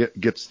is going to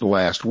gets the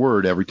last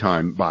word every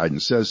time Biden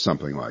says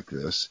something like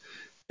this.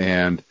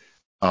 And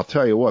I'll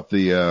tell you what,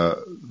 the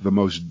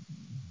most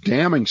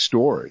damning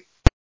story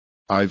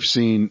I've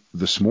seen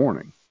this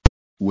morning,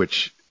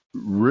 which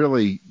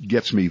really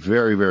gets me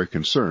very, very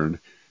concerned,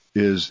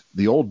 is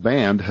the old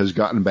band has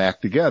gotten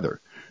back together.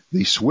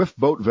 The Swift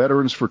Boat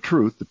Veterans for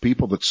Truth, the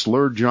people that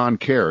slurred John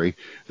Kerry,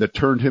 that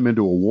turned him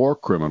into a war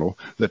criminal,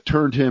 that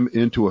turned him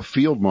into a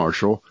field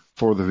marshal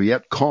for the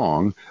Viet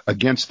Cong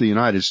against the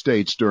United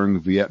States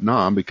during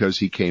Vietnam because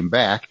he came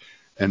back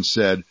and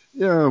said,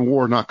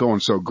 war not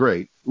going so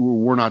great.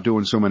 We're not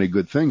doing so many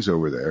good things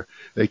over there.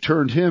 They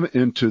turned him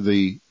into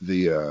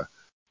the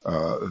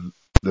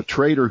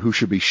traitor who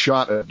should be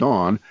shot at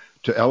dawn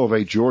to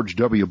elevate George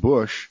W.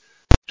 Bush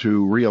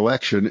to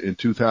re-election in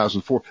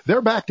 2004.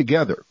 They're back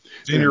together.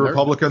 Senior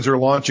Republicans are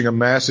launching a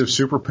massive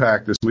super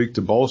PAC this week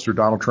to bolster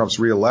Donald Trump's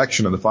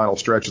re-election in the final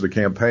stretch of the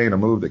campaign, a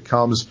move that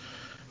comes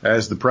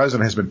as the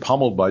president has been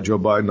pummeled by Joe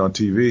Biden on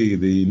TV.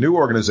 The new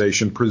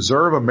organization,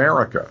 Preserve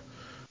America,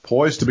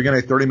 poised to begin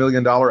a $30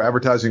 million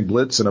advertising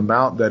blitz, an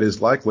amount that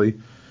is likely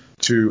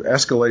to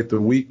escalate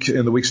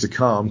in the weeks to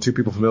come. Two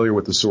people familiar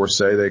with the source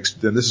say this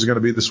is going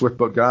to be the Swift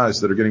Boat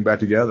guys that are getting back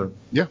together.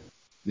 Yeah.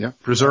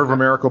 Preserve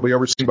America will be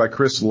overseen by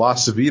Chris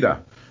LaCivita,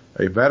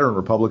 a veteran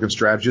Republican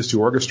strategist who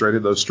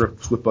orchestrated those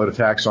Swift Boat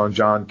attacks on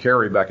John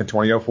Kerry back in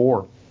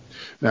 2004.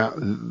 Now,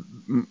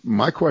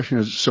 my question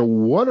is, so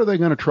what are they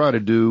going to try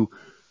to do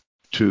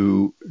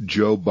to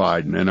Joe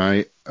Biden? And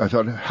I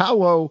thought, how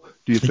low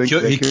do you think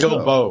he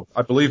killed Bo?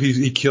 I believe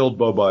he killed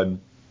Bo Biden.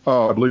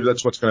 Oh, I believe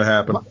that's what's going to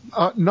happen.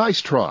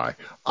 Nice try.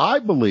 I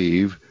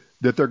believe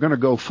that they're going to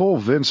go full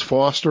Vince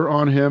Foster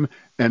on him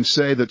and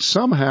say that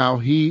somehow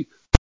he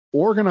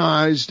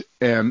organized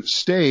and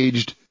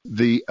staged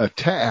the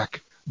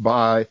attack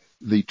by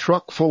the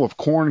truck full of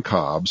corn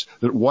cobs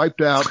that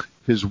wiped out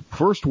his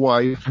first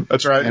wife.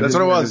 That's right. That's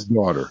what it was. His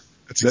daughter.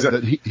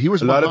 He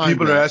was. A lot of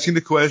people are asking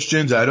the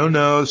questions. I don't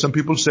know. Some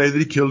people say that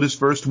he killed his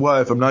first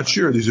wife. I'm not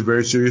sure. These are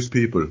very serious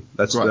people.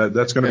 That's right.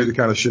 That's going to be the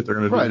kind of shit they're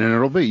going to do. Right, and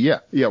it'll be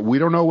yeah. We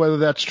don't know whether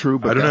that's true,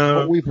 but that's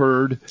what we've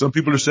heard. Some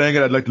people are saying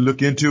it. I'd like to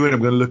look into it.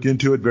 I'm going to look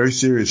into it very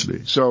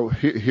seriously. So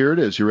here it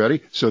is. You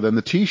ready? So then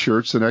the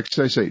T-shirts the next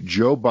day say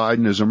Joe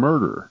Biden is a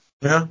murderer.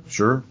 Yeah,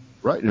 sure.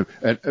 Right.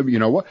 And you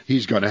know what?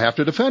 He's going to have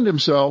to defend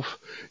himself.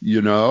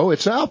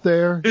 It's out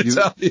there. It's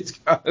out. He's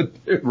got to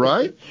do.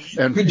 Right.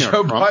 And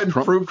Joe Biden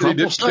proved that he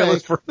didn't kill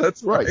us.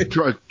 That's right.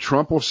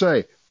 Trump will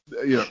say,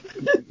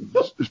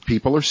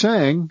 people are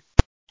saying,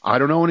 I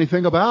don't know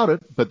anything about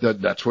it, but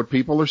that's what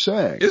people are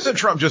saying. Isn't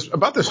Trump just,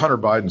 about this Hunter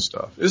Biden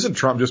stuff, isn't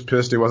Trump just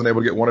pissed he wasn't able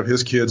to get one of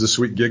his kids a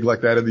sweet gig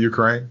like that in the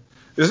Ukraine?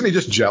 Isn't he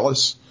just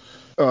jealous?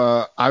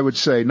 I would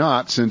say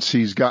not, since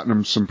he's gotten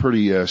him some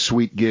pretty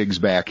sweet gigs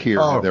back here.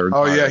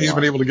 He's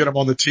been able to get him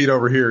on the teat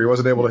over here. He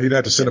wasn't able to. He'd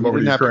have to send him over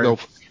to Ukraine.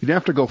 He'd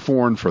have to go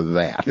foreign for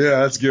that.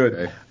 Yeah, that's good.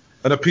 Okay.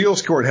 An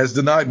appeals court has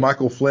denied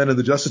Michael Flynn and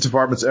the Justice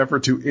Department's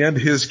effort to end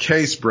his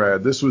case,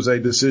 Brad. This was a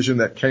decision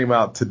that came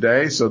out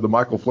today, so the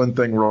Michael Flynn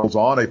thing rolls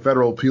on. A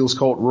federal appeals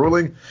court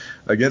ruling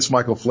against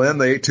Michael Flynn,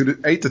 the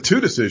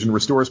 8-2 decision,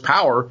 restores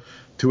power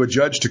to a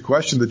judge to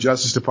question the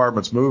Justice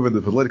Department's move in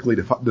the politically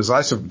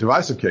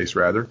divisive case,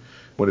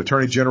 when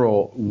Attorney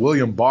General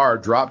William Barr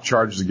dropped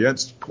charges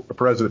against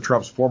President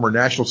Trump's former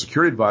national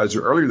security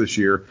advisor earlier this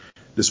year,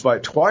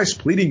 despite twice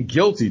pleading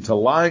guilty to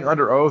lying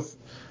under oath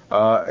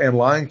and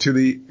lying to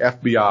the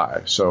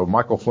FBI. So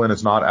Michael Flynn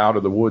is not out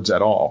of the woods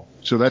at all.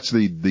 So that's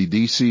the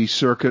D.C.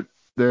 circuit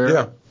there?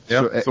 Yeah.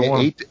 So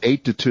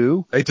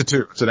 8-2?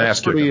 8-2. It's an ass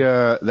kicking.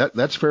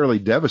 That's fairly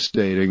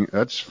devastating.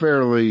 That's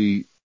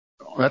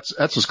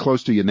as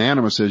close to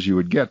unanimous as you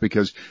would get,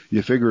 because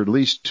you figure at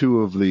least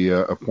two of the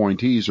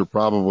appointees are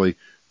probably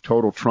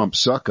total Trump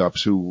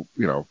suck-ups who,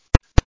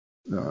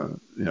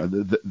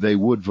 they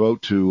would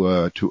vote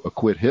to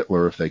acquit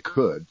Hitler if they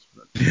could.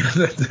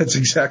 That's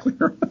exactly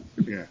right.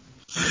 Yeah.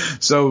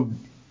 So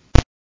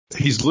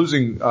he's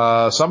losing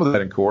some of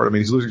that in court. I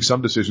mean, he's losing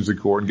some decisions in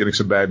court and getting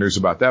some bad news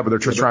about that. But they're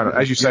just trying to,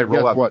 as you say,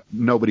 roll out. What?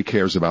 Nobody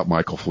cares about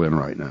Michael Flynn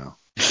right now.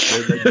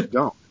 They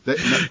don't.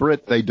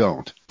 Britt, they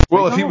don't.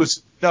 Well,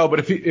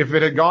 if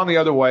it had gone the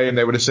other way and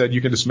they would have said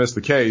you can dismiss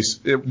the case,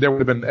 there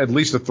would have been at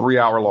least a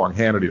 3-hour-long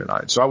Hannity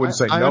tonight. So I wouldn't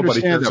say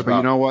nobody cares about. But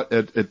you know what?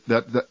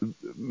 The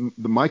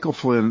Michael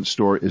Flynn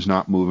story is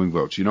not moving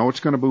votes. You know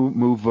what's going to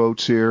move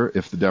votes here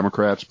if the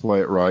Democrats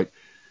play it right?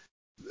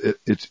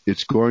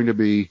 It's going to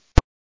be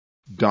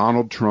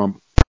Donald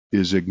Trump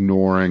is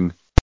ignoring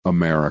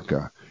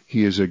America.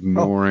 He is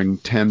ignoring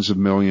tens of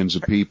millions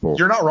of people.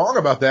 You're not wrong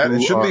about that.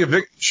 And shouldn't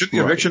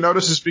the eviction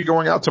notices be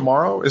going out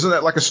tomorrow? Isn't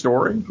that like a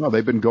story? No,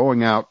 they've been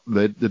going out.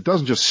 It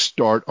doesn't just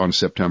start on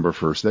September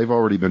 1st. They've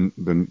already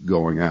been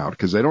going out,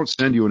 because they don't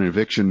send you an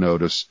eviction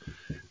notice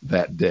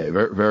that day.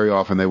 Very, very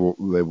often they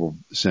will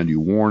send you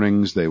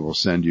warnings. They will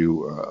send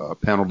you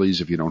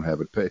penalties if you don't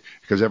have it paid,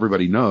 because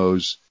everybody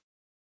knows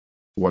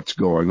what's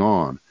going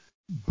on.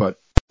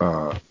 But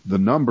the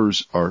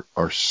numbers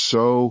are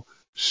so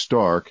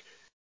stark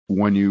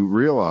when you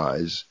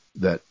realize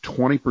that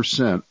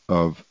 20%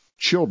 of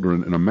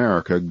children in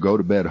America go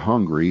to bed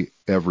hungry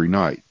every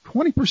night.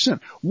 20%.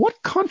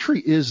 What country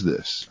is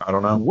this? I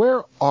don't know.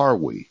 Where are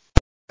we?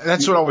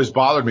 That's what always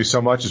bothered me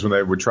so much, is when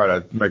they would try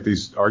to make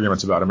these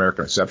arguments about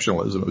American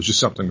exceptionalism. It was just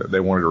something that they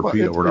wanted to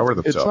repeat over and over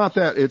themselves. It's not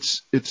that.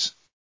 It's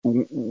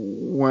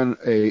when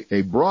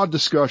a broad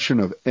discussion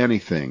of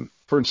anything,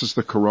 for instance,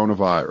 the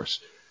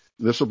coronavirus,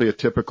 this will be a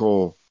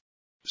typical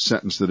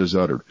sentence that is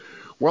uttered.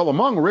 Well,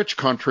 among rich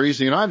countries,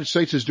 the United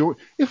States is doing.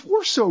 If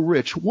we're so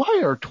rich,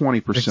 why are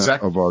 20%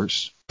 of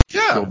ours?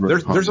 Yeah,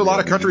 there's a lot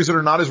of countries that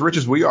are not as rich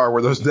as we are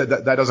where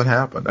that doesn't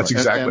happen. That's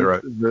exactly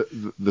right.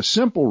 The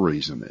simple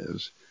reason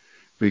is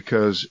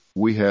because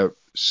we have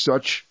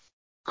such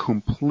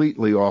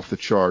completely off the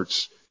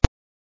charts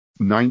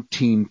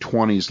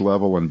 1920s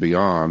level and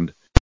beyond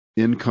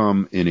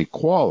income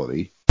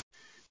inequality,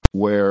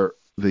 where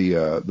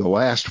the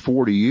last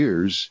 40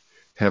 years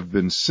have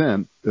been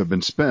spent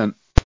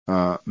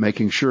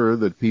making sure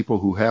that people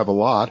who have a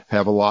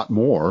lot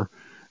more,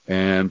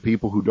 and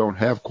people who don't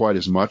have quite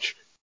as much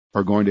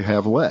are going to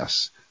have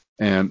less.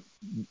 And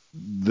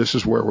this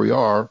is where we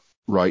are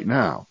right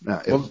now.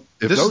 Now,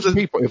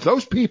 if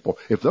those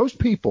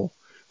people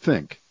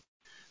think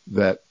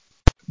that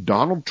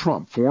Donald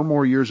Trump, 4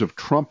 more years of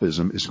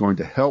Trumpism, is going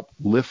to help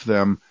lift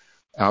them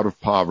out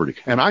of poverty.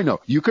 And I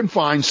know you can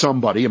find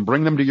somebody and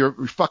bring them to your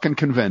fucking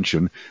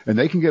convention, and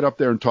they can get up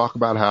there and talk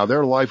about how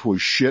their life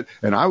was shit,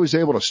 and I was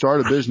able to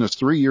start a business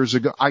 3 years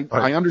ago.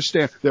 I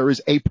understand there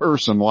is a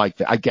person like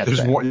that. I get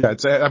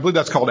that. I believe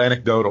that's called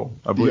anecdotal.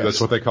 I believe that's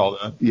what they call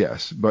that.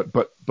 Yes. But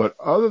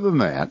other than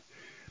that,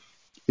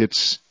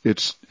 it's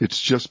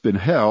just been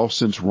hell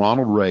since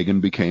Ronald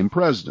Reagan became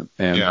president.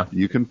 And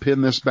you can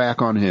pin this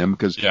back on him,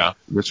 because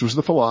this was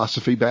the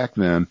philosophy back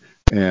then.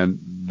 And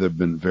there have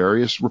been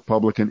various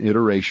Republican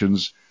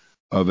iterations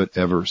of it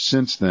ever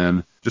since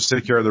then. Just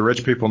take care of the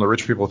rich people, and the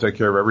rich people take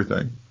care of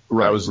everything.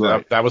 Right.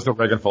 That was the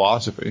Reagan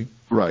philosophy.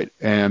 Right.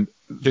 And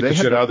they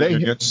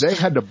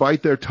had to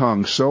bite their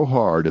tongue so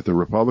hard at the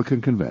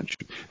Republican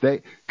convention,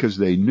 because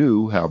they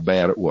knew how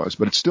bad it was,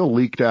 but it still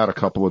leaked out a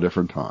couple of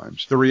different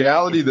times. The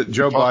reality that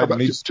Joe Biden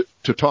needs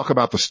to talk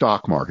about the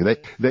stock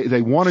market.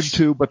 They wanted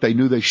to, but they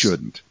knew they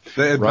shouldn't.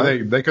 They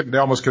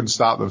almost couldn't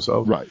stop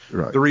themselves. Right.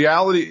 The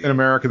reality in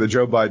America that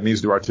Joe Biden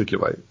needs to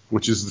articulate,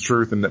 which is the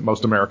truth and that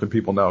most American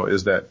people know,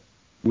 is that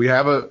we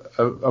have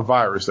a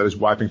virus that is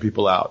wiping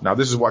people out. Now,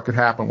 this is what could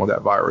happen with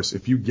that virus.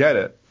 If you get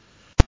it,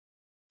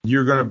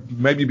 you're going to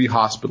maybe be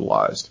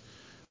hospitalized,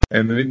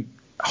 and then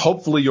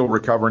hopefully you'll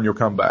recover and you'll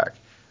come back.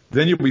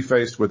 Then you'll be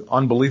faced with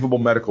unbelievable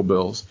medical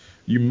bills.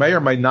 You may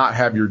or may not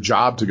have your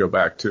job to go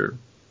back to.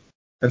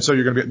 And so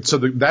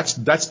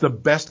that's the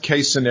best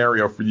case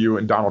scenario for you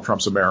in Donald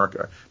Trump's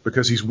America,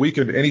 because he's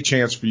weakened any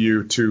chance for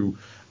you to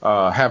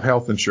have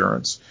health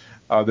insurance.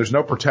 There's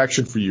no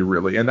protection for you,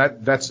 really. And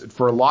that's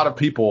for a lot of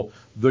people,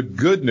 the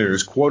good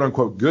news, quote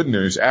unquote good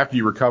news, after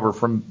you recover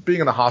from being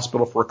in the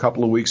hospital for a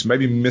couple of weeks,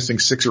 maybe missing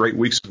 6 or 8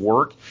 weeks of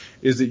work,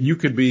 is that you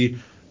could be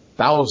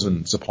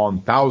thousands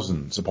upon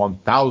thousands upon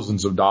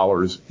thousands of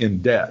dollars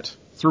in debt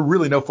through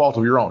really no fault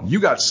of your own.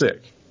 You got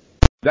sick.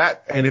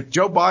 And if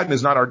Joe Biden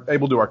is not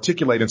able to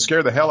articulate and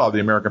scare the hell out of the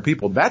American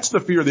people, that's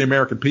the fear of the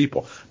American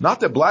people. Not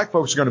that black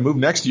folks are going to move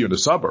next to you in the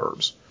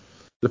suburbs.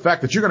 The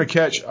fact that you're going to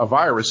catch a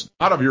virus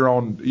out of your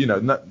own,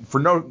 for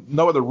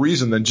no other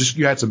reason than just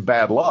you had some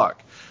bad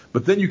luck.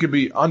 But then you could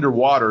be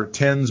underwater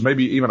tens,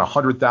 maybe even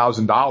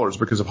 $100,000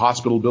 because of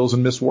hospital bills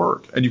and missed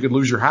work, and you could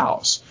lose your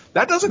house.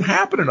 That doesn't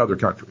happen in other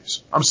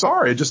countries. I'm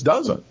sorry, it just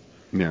doesn't.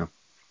 Yeah.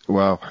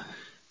 Well,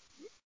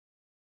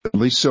 at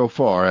least so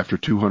far, after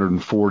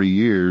 240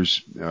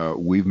 years,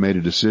 we've made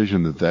a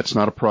decision that that's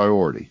not a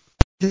priority.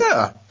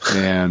 Yeah.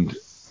 And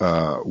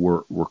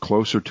we're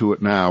closer to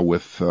it now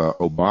with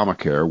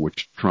Obamacare,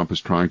 which Trump is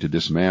trying to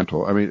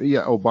dismantle. I mean,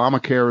 yeah,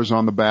 Obamacare is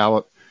on the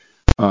ballot.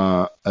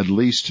 At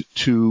least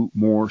 2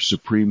 more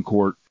Supreme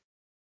Court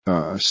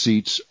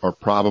seats are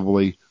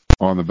probably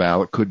on the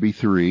ballot. Could be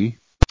 3,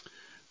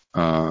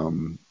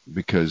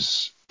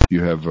 because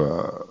you have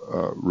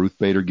Ruth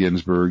Bader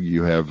Ginsburg,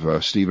 you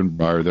have Stephen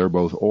Breyer, they're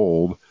both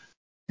old,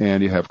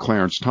 and you have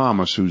Clarence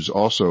Thomas, who's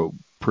also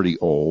pretty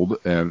old,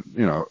 and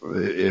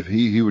if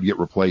he would get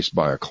replaced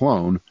by a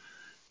clone,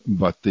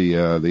 but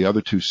the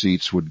other 2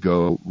 seats would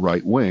go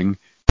right wing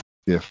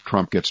if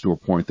Trump gets to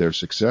appoint their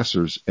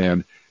successors.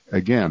 And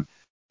again,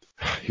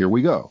 here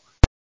we go.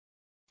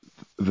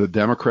 The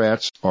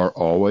Democrats are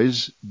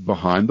always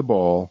behind the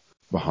ball,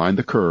 behind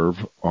the curve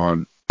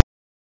on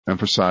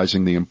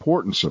emphasizing the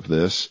importance of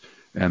this,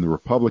 and the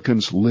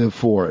Republicans live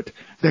for it.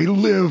 They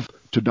live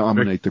to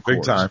dominate the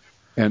courts. Big time.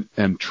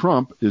 And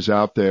Trump is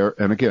out there,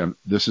 and again,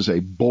 this is a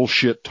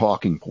bullshit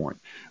talking point,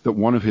 that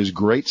one of his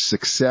great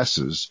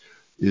successes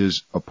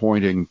is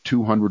appointing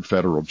 200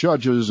 federal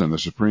judges in the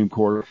Supreme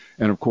Court.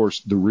 And of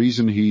course, the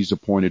reason he's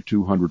appointed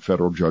 200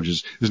 federal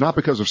judges is not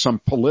because of some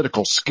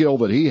political skill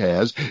that he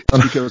has.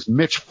 It's because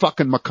Mitch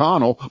fucking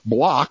McConnell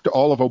blocked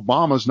all of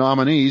Obama's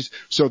nominees,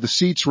 so the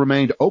seats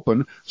remained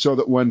open, so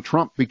that when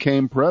Trump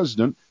became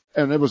president,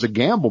 and it was a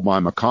gamble by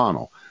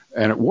McConnell,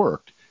 and it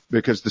worked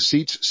because the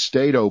seats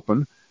stayed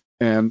open.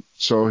 And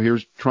so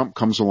here's Trump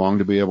comes along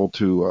to be able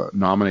to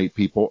nominate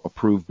people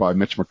approved by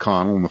Mitch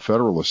McConnell and the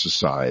Federalist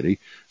Society.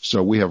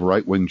 So we have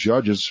right-wing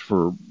judges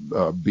for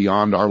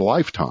beyond our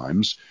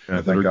lifetimes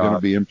that are going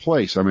to be in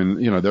place. I mean,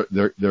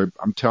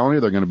 I'm telling you,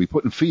 they're going to be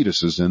putting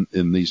fetuses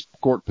in these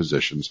court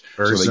positions,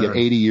 so they get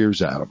 80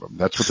 years out of them.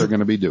 That's what they're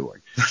going to be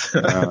doing.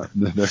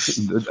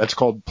 That's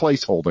called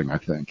placeholding, I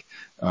think,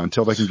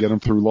 until they can get them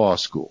through law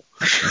school.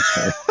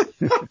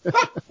 Okay.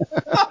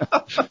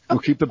 We'll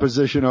keep the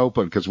position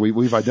open because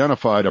we've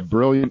identified a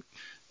brilliant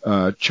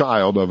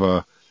child of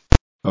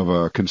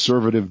a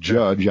conservative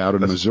judge out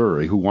in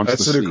Missouri who wants to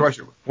see. That's a good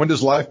question. When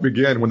does life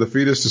begin? When the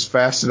fetus is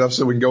fast enough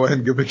so we can go ahead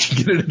and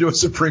get it into a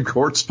Supreme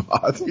Court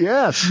spot?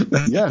 Yes.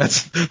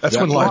 That's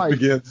when life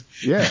begins.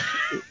 Yeah.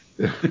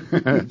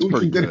 It's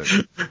pretty good.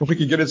 We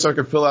can get it so I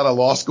can fill out a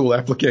law school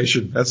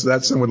application.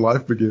 That's when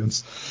life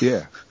begins.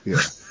 Yeah.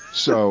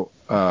 So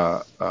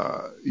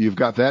you've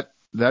got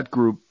that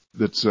group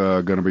that's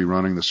going to be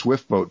running the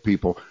Swift boat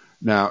people.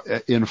 Now,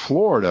 in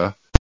Florida,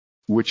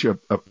 which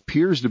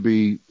appears to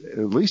be, at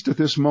least at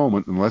this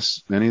moment,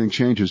 unless anything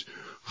changes,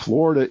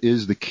 Florida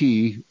is the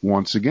key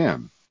once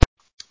again.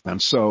 And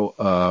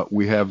so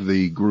we have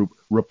the group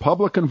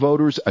Republican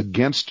Voters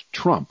Against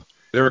Trump.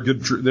 They're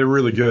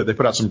really good. They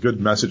put out some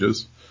good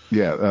messages.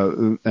 Yeah,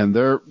 and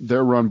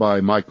they're run by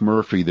Mike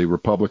Murphy, the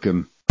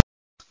Republican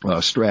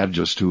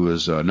strategist who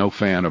is no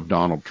fan of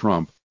Donald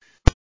Trump.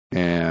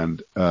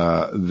 And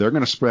they're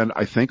going to spend,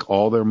 I think,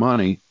 all their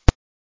money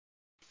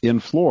in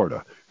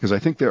Florida, because I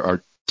think there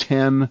are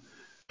 10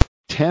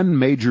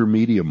 major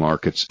media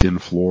markets in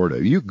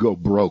Florida. You could go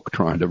broke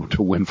trying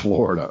to win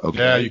Florida. Okay?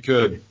 Yeah, you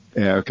could.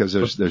 Yeah, because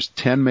there's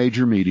 10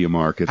 major media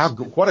markets.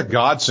 What a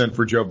godsend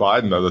for Joe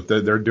Biden, though,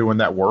 that they're doing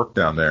that work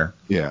down there.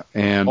 Yeah,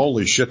 and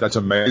holy shit, that's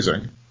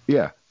amazing.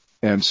 Yeah,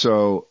 and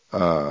so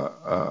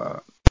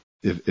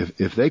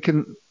if they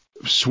can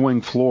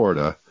swing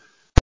Florida,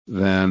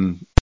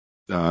 then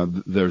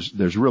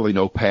there's really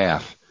no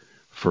path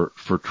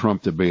for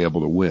Trump to be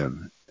able to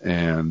win.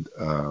 And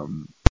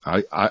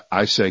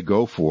I say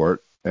go for it.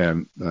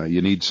 And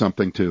you need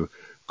something to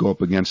go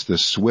up against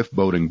this swift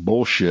boating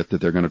bullshit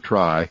that they're going to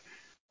try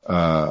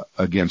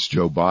against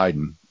Joe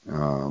Biden.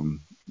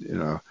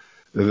 They're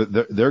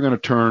going to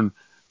turn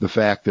the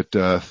fact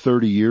that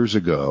 30 years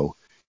ago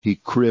he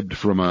cribbed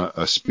from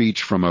a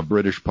speech from a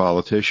British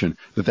politician,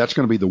 that's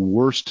going to be the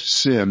worst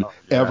sin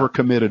ever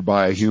committed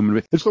by a human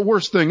being. It's the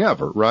worst thing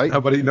ever, right?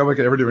 Nobody could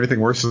ever do anything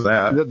worse than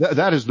that.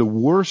 That is the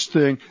worst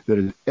thing that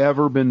has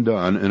ever been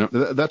done, and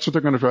that's what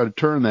they're going to try to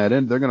turn that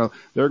in. They're going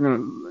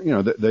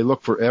to, they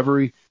look for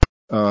every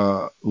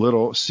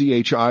little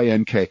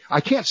CHINK.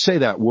 I can't say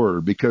that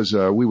word because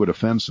we would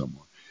offend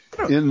someone.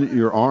 In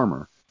your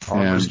armor.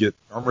 Armors get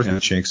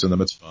chinks in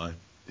them. It's fine.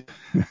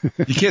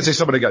 You can't say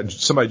somebody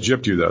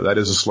gypped you though. That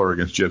is a slur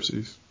against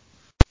gypsies.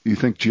 You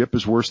think gyp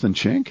is worse than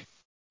chink?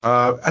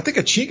 I think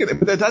a chink,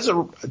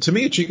 to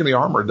me, a chink in the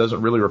armor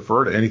doesn't really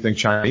refer to anything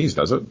Chinese,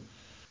 does it?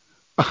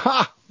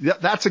 Aha!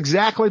 That's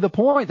exactly the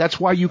point. That's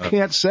why you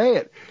can't say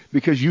it,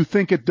 because you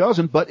think it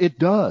doesn't, but it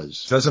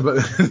does.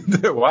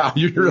 Wow,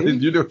 you're doing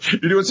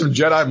some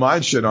Jedi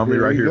mind shit on me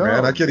right here,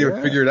 man. I can't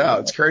even figure it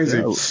out. It's crazy.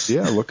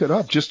 Yeah, look it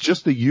up.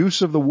 Just the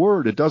use of the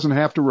word. It doesn't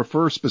have to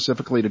refer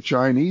specifically to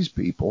Chinese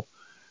people.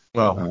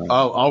 Well,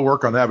 I'll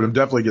work on that, but I'm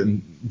definitely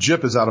getting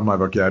gyp is out of my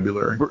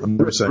vocabulary.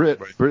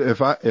 Britt,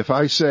 if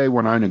I say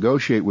when I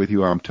negotiate with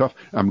you I'm tough,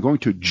 I'm going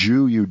to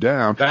Jew you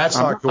down. That's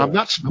not cool.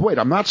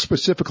 I'm not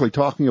specifically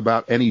talking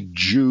about any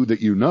Jew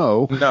that you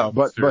know. No,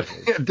 but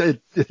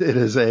it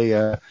is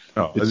a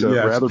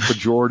rather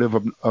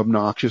pejorative,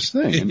 obnoxious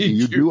thing. And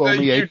you do owe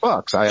me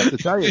 $8. I have to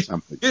tell you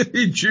something.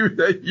 Any Jew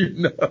that you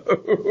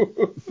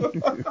know.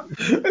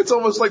 It's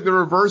almost like the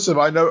reverse of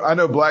I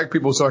know black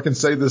people, so I can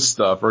say this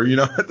stuff, or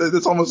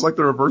it's almost like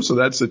the reverse of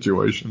that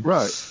situation.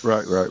 Right.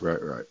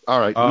 All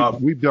right.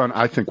 We've done,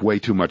 I think, way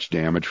too much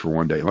damage for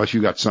one day, unless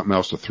you got something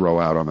else to throw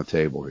out on the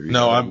table here.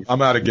 No,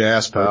 I'm out of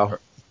gas, pal.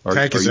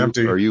 Tank is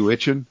empty. Are you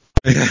itching?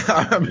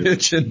 I'm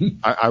itching.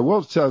 I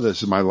will tell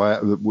this, we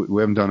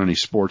haven't done any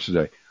sports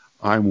today.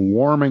 I'm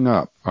warming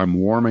up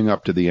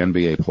to the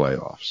NBA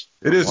playoffs.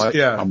 It is,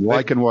 I'm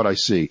liking what I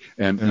see.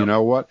 And you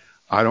know what?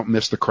 I don't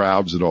miss the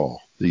crowds at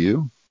all. Do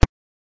you?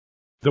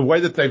 The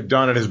way that they've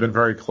done it has been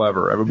very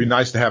clever. It would be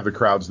nice to have the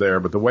crowds there,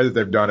 but the way that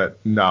they've done it,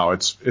 no,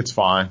 it's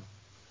fine.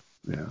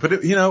 Yeah.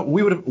 But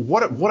we would have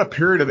what a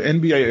period of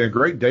NBA, a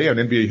great day in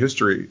NBA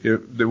history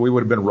that we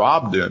would have been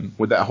robbed in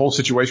with that whole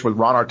situation with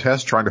Ron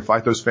Artest trying to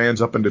fight those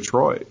fans up in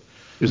Detroit.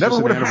 Is this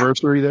an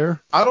anniversary there?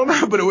 I don't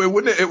know, but it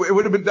would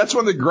have been. That's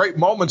one of the great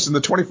moments in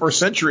the 21st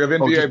century of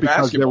NBA just because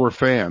basketball. There were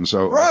fans,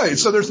 so right.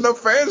 So there's no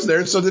fans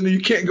there, so then you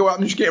can't go out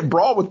and you can't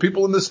brawl with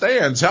people in the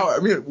stands.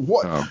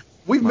 What? Oh.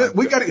 We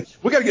got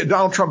to get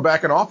Donald Trump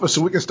back in office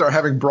so we can start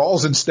having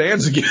brawls in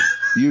stands again.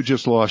 You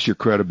just lost your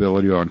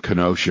credibility on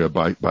Kenosha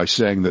by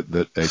saying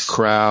that a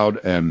crowd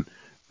and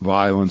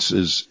violence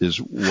is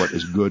what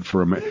is good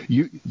for America.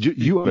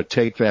 You ought to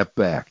take that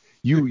back.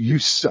 You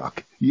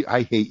suck.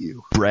 I hate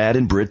you.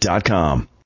 BradandBritt.com.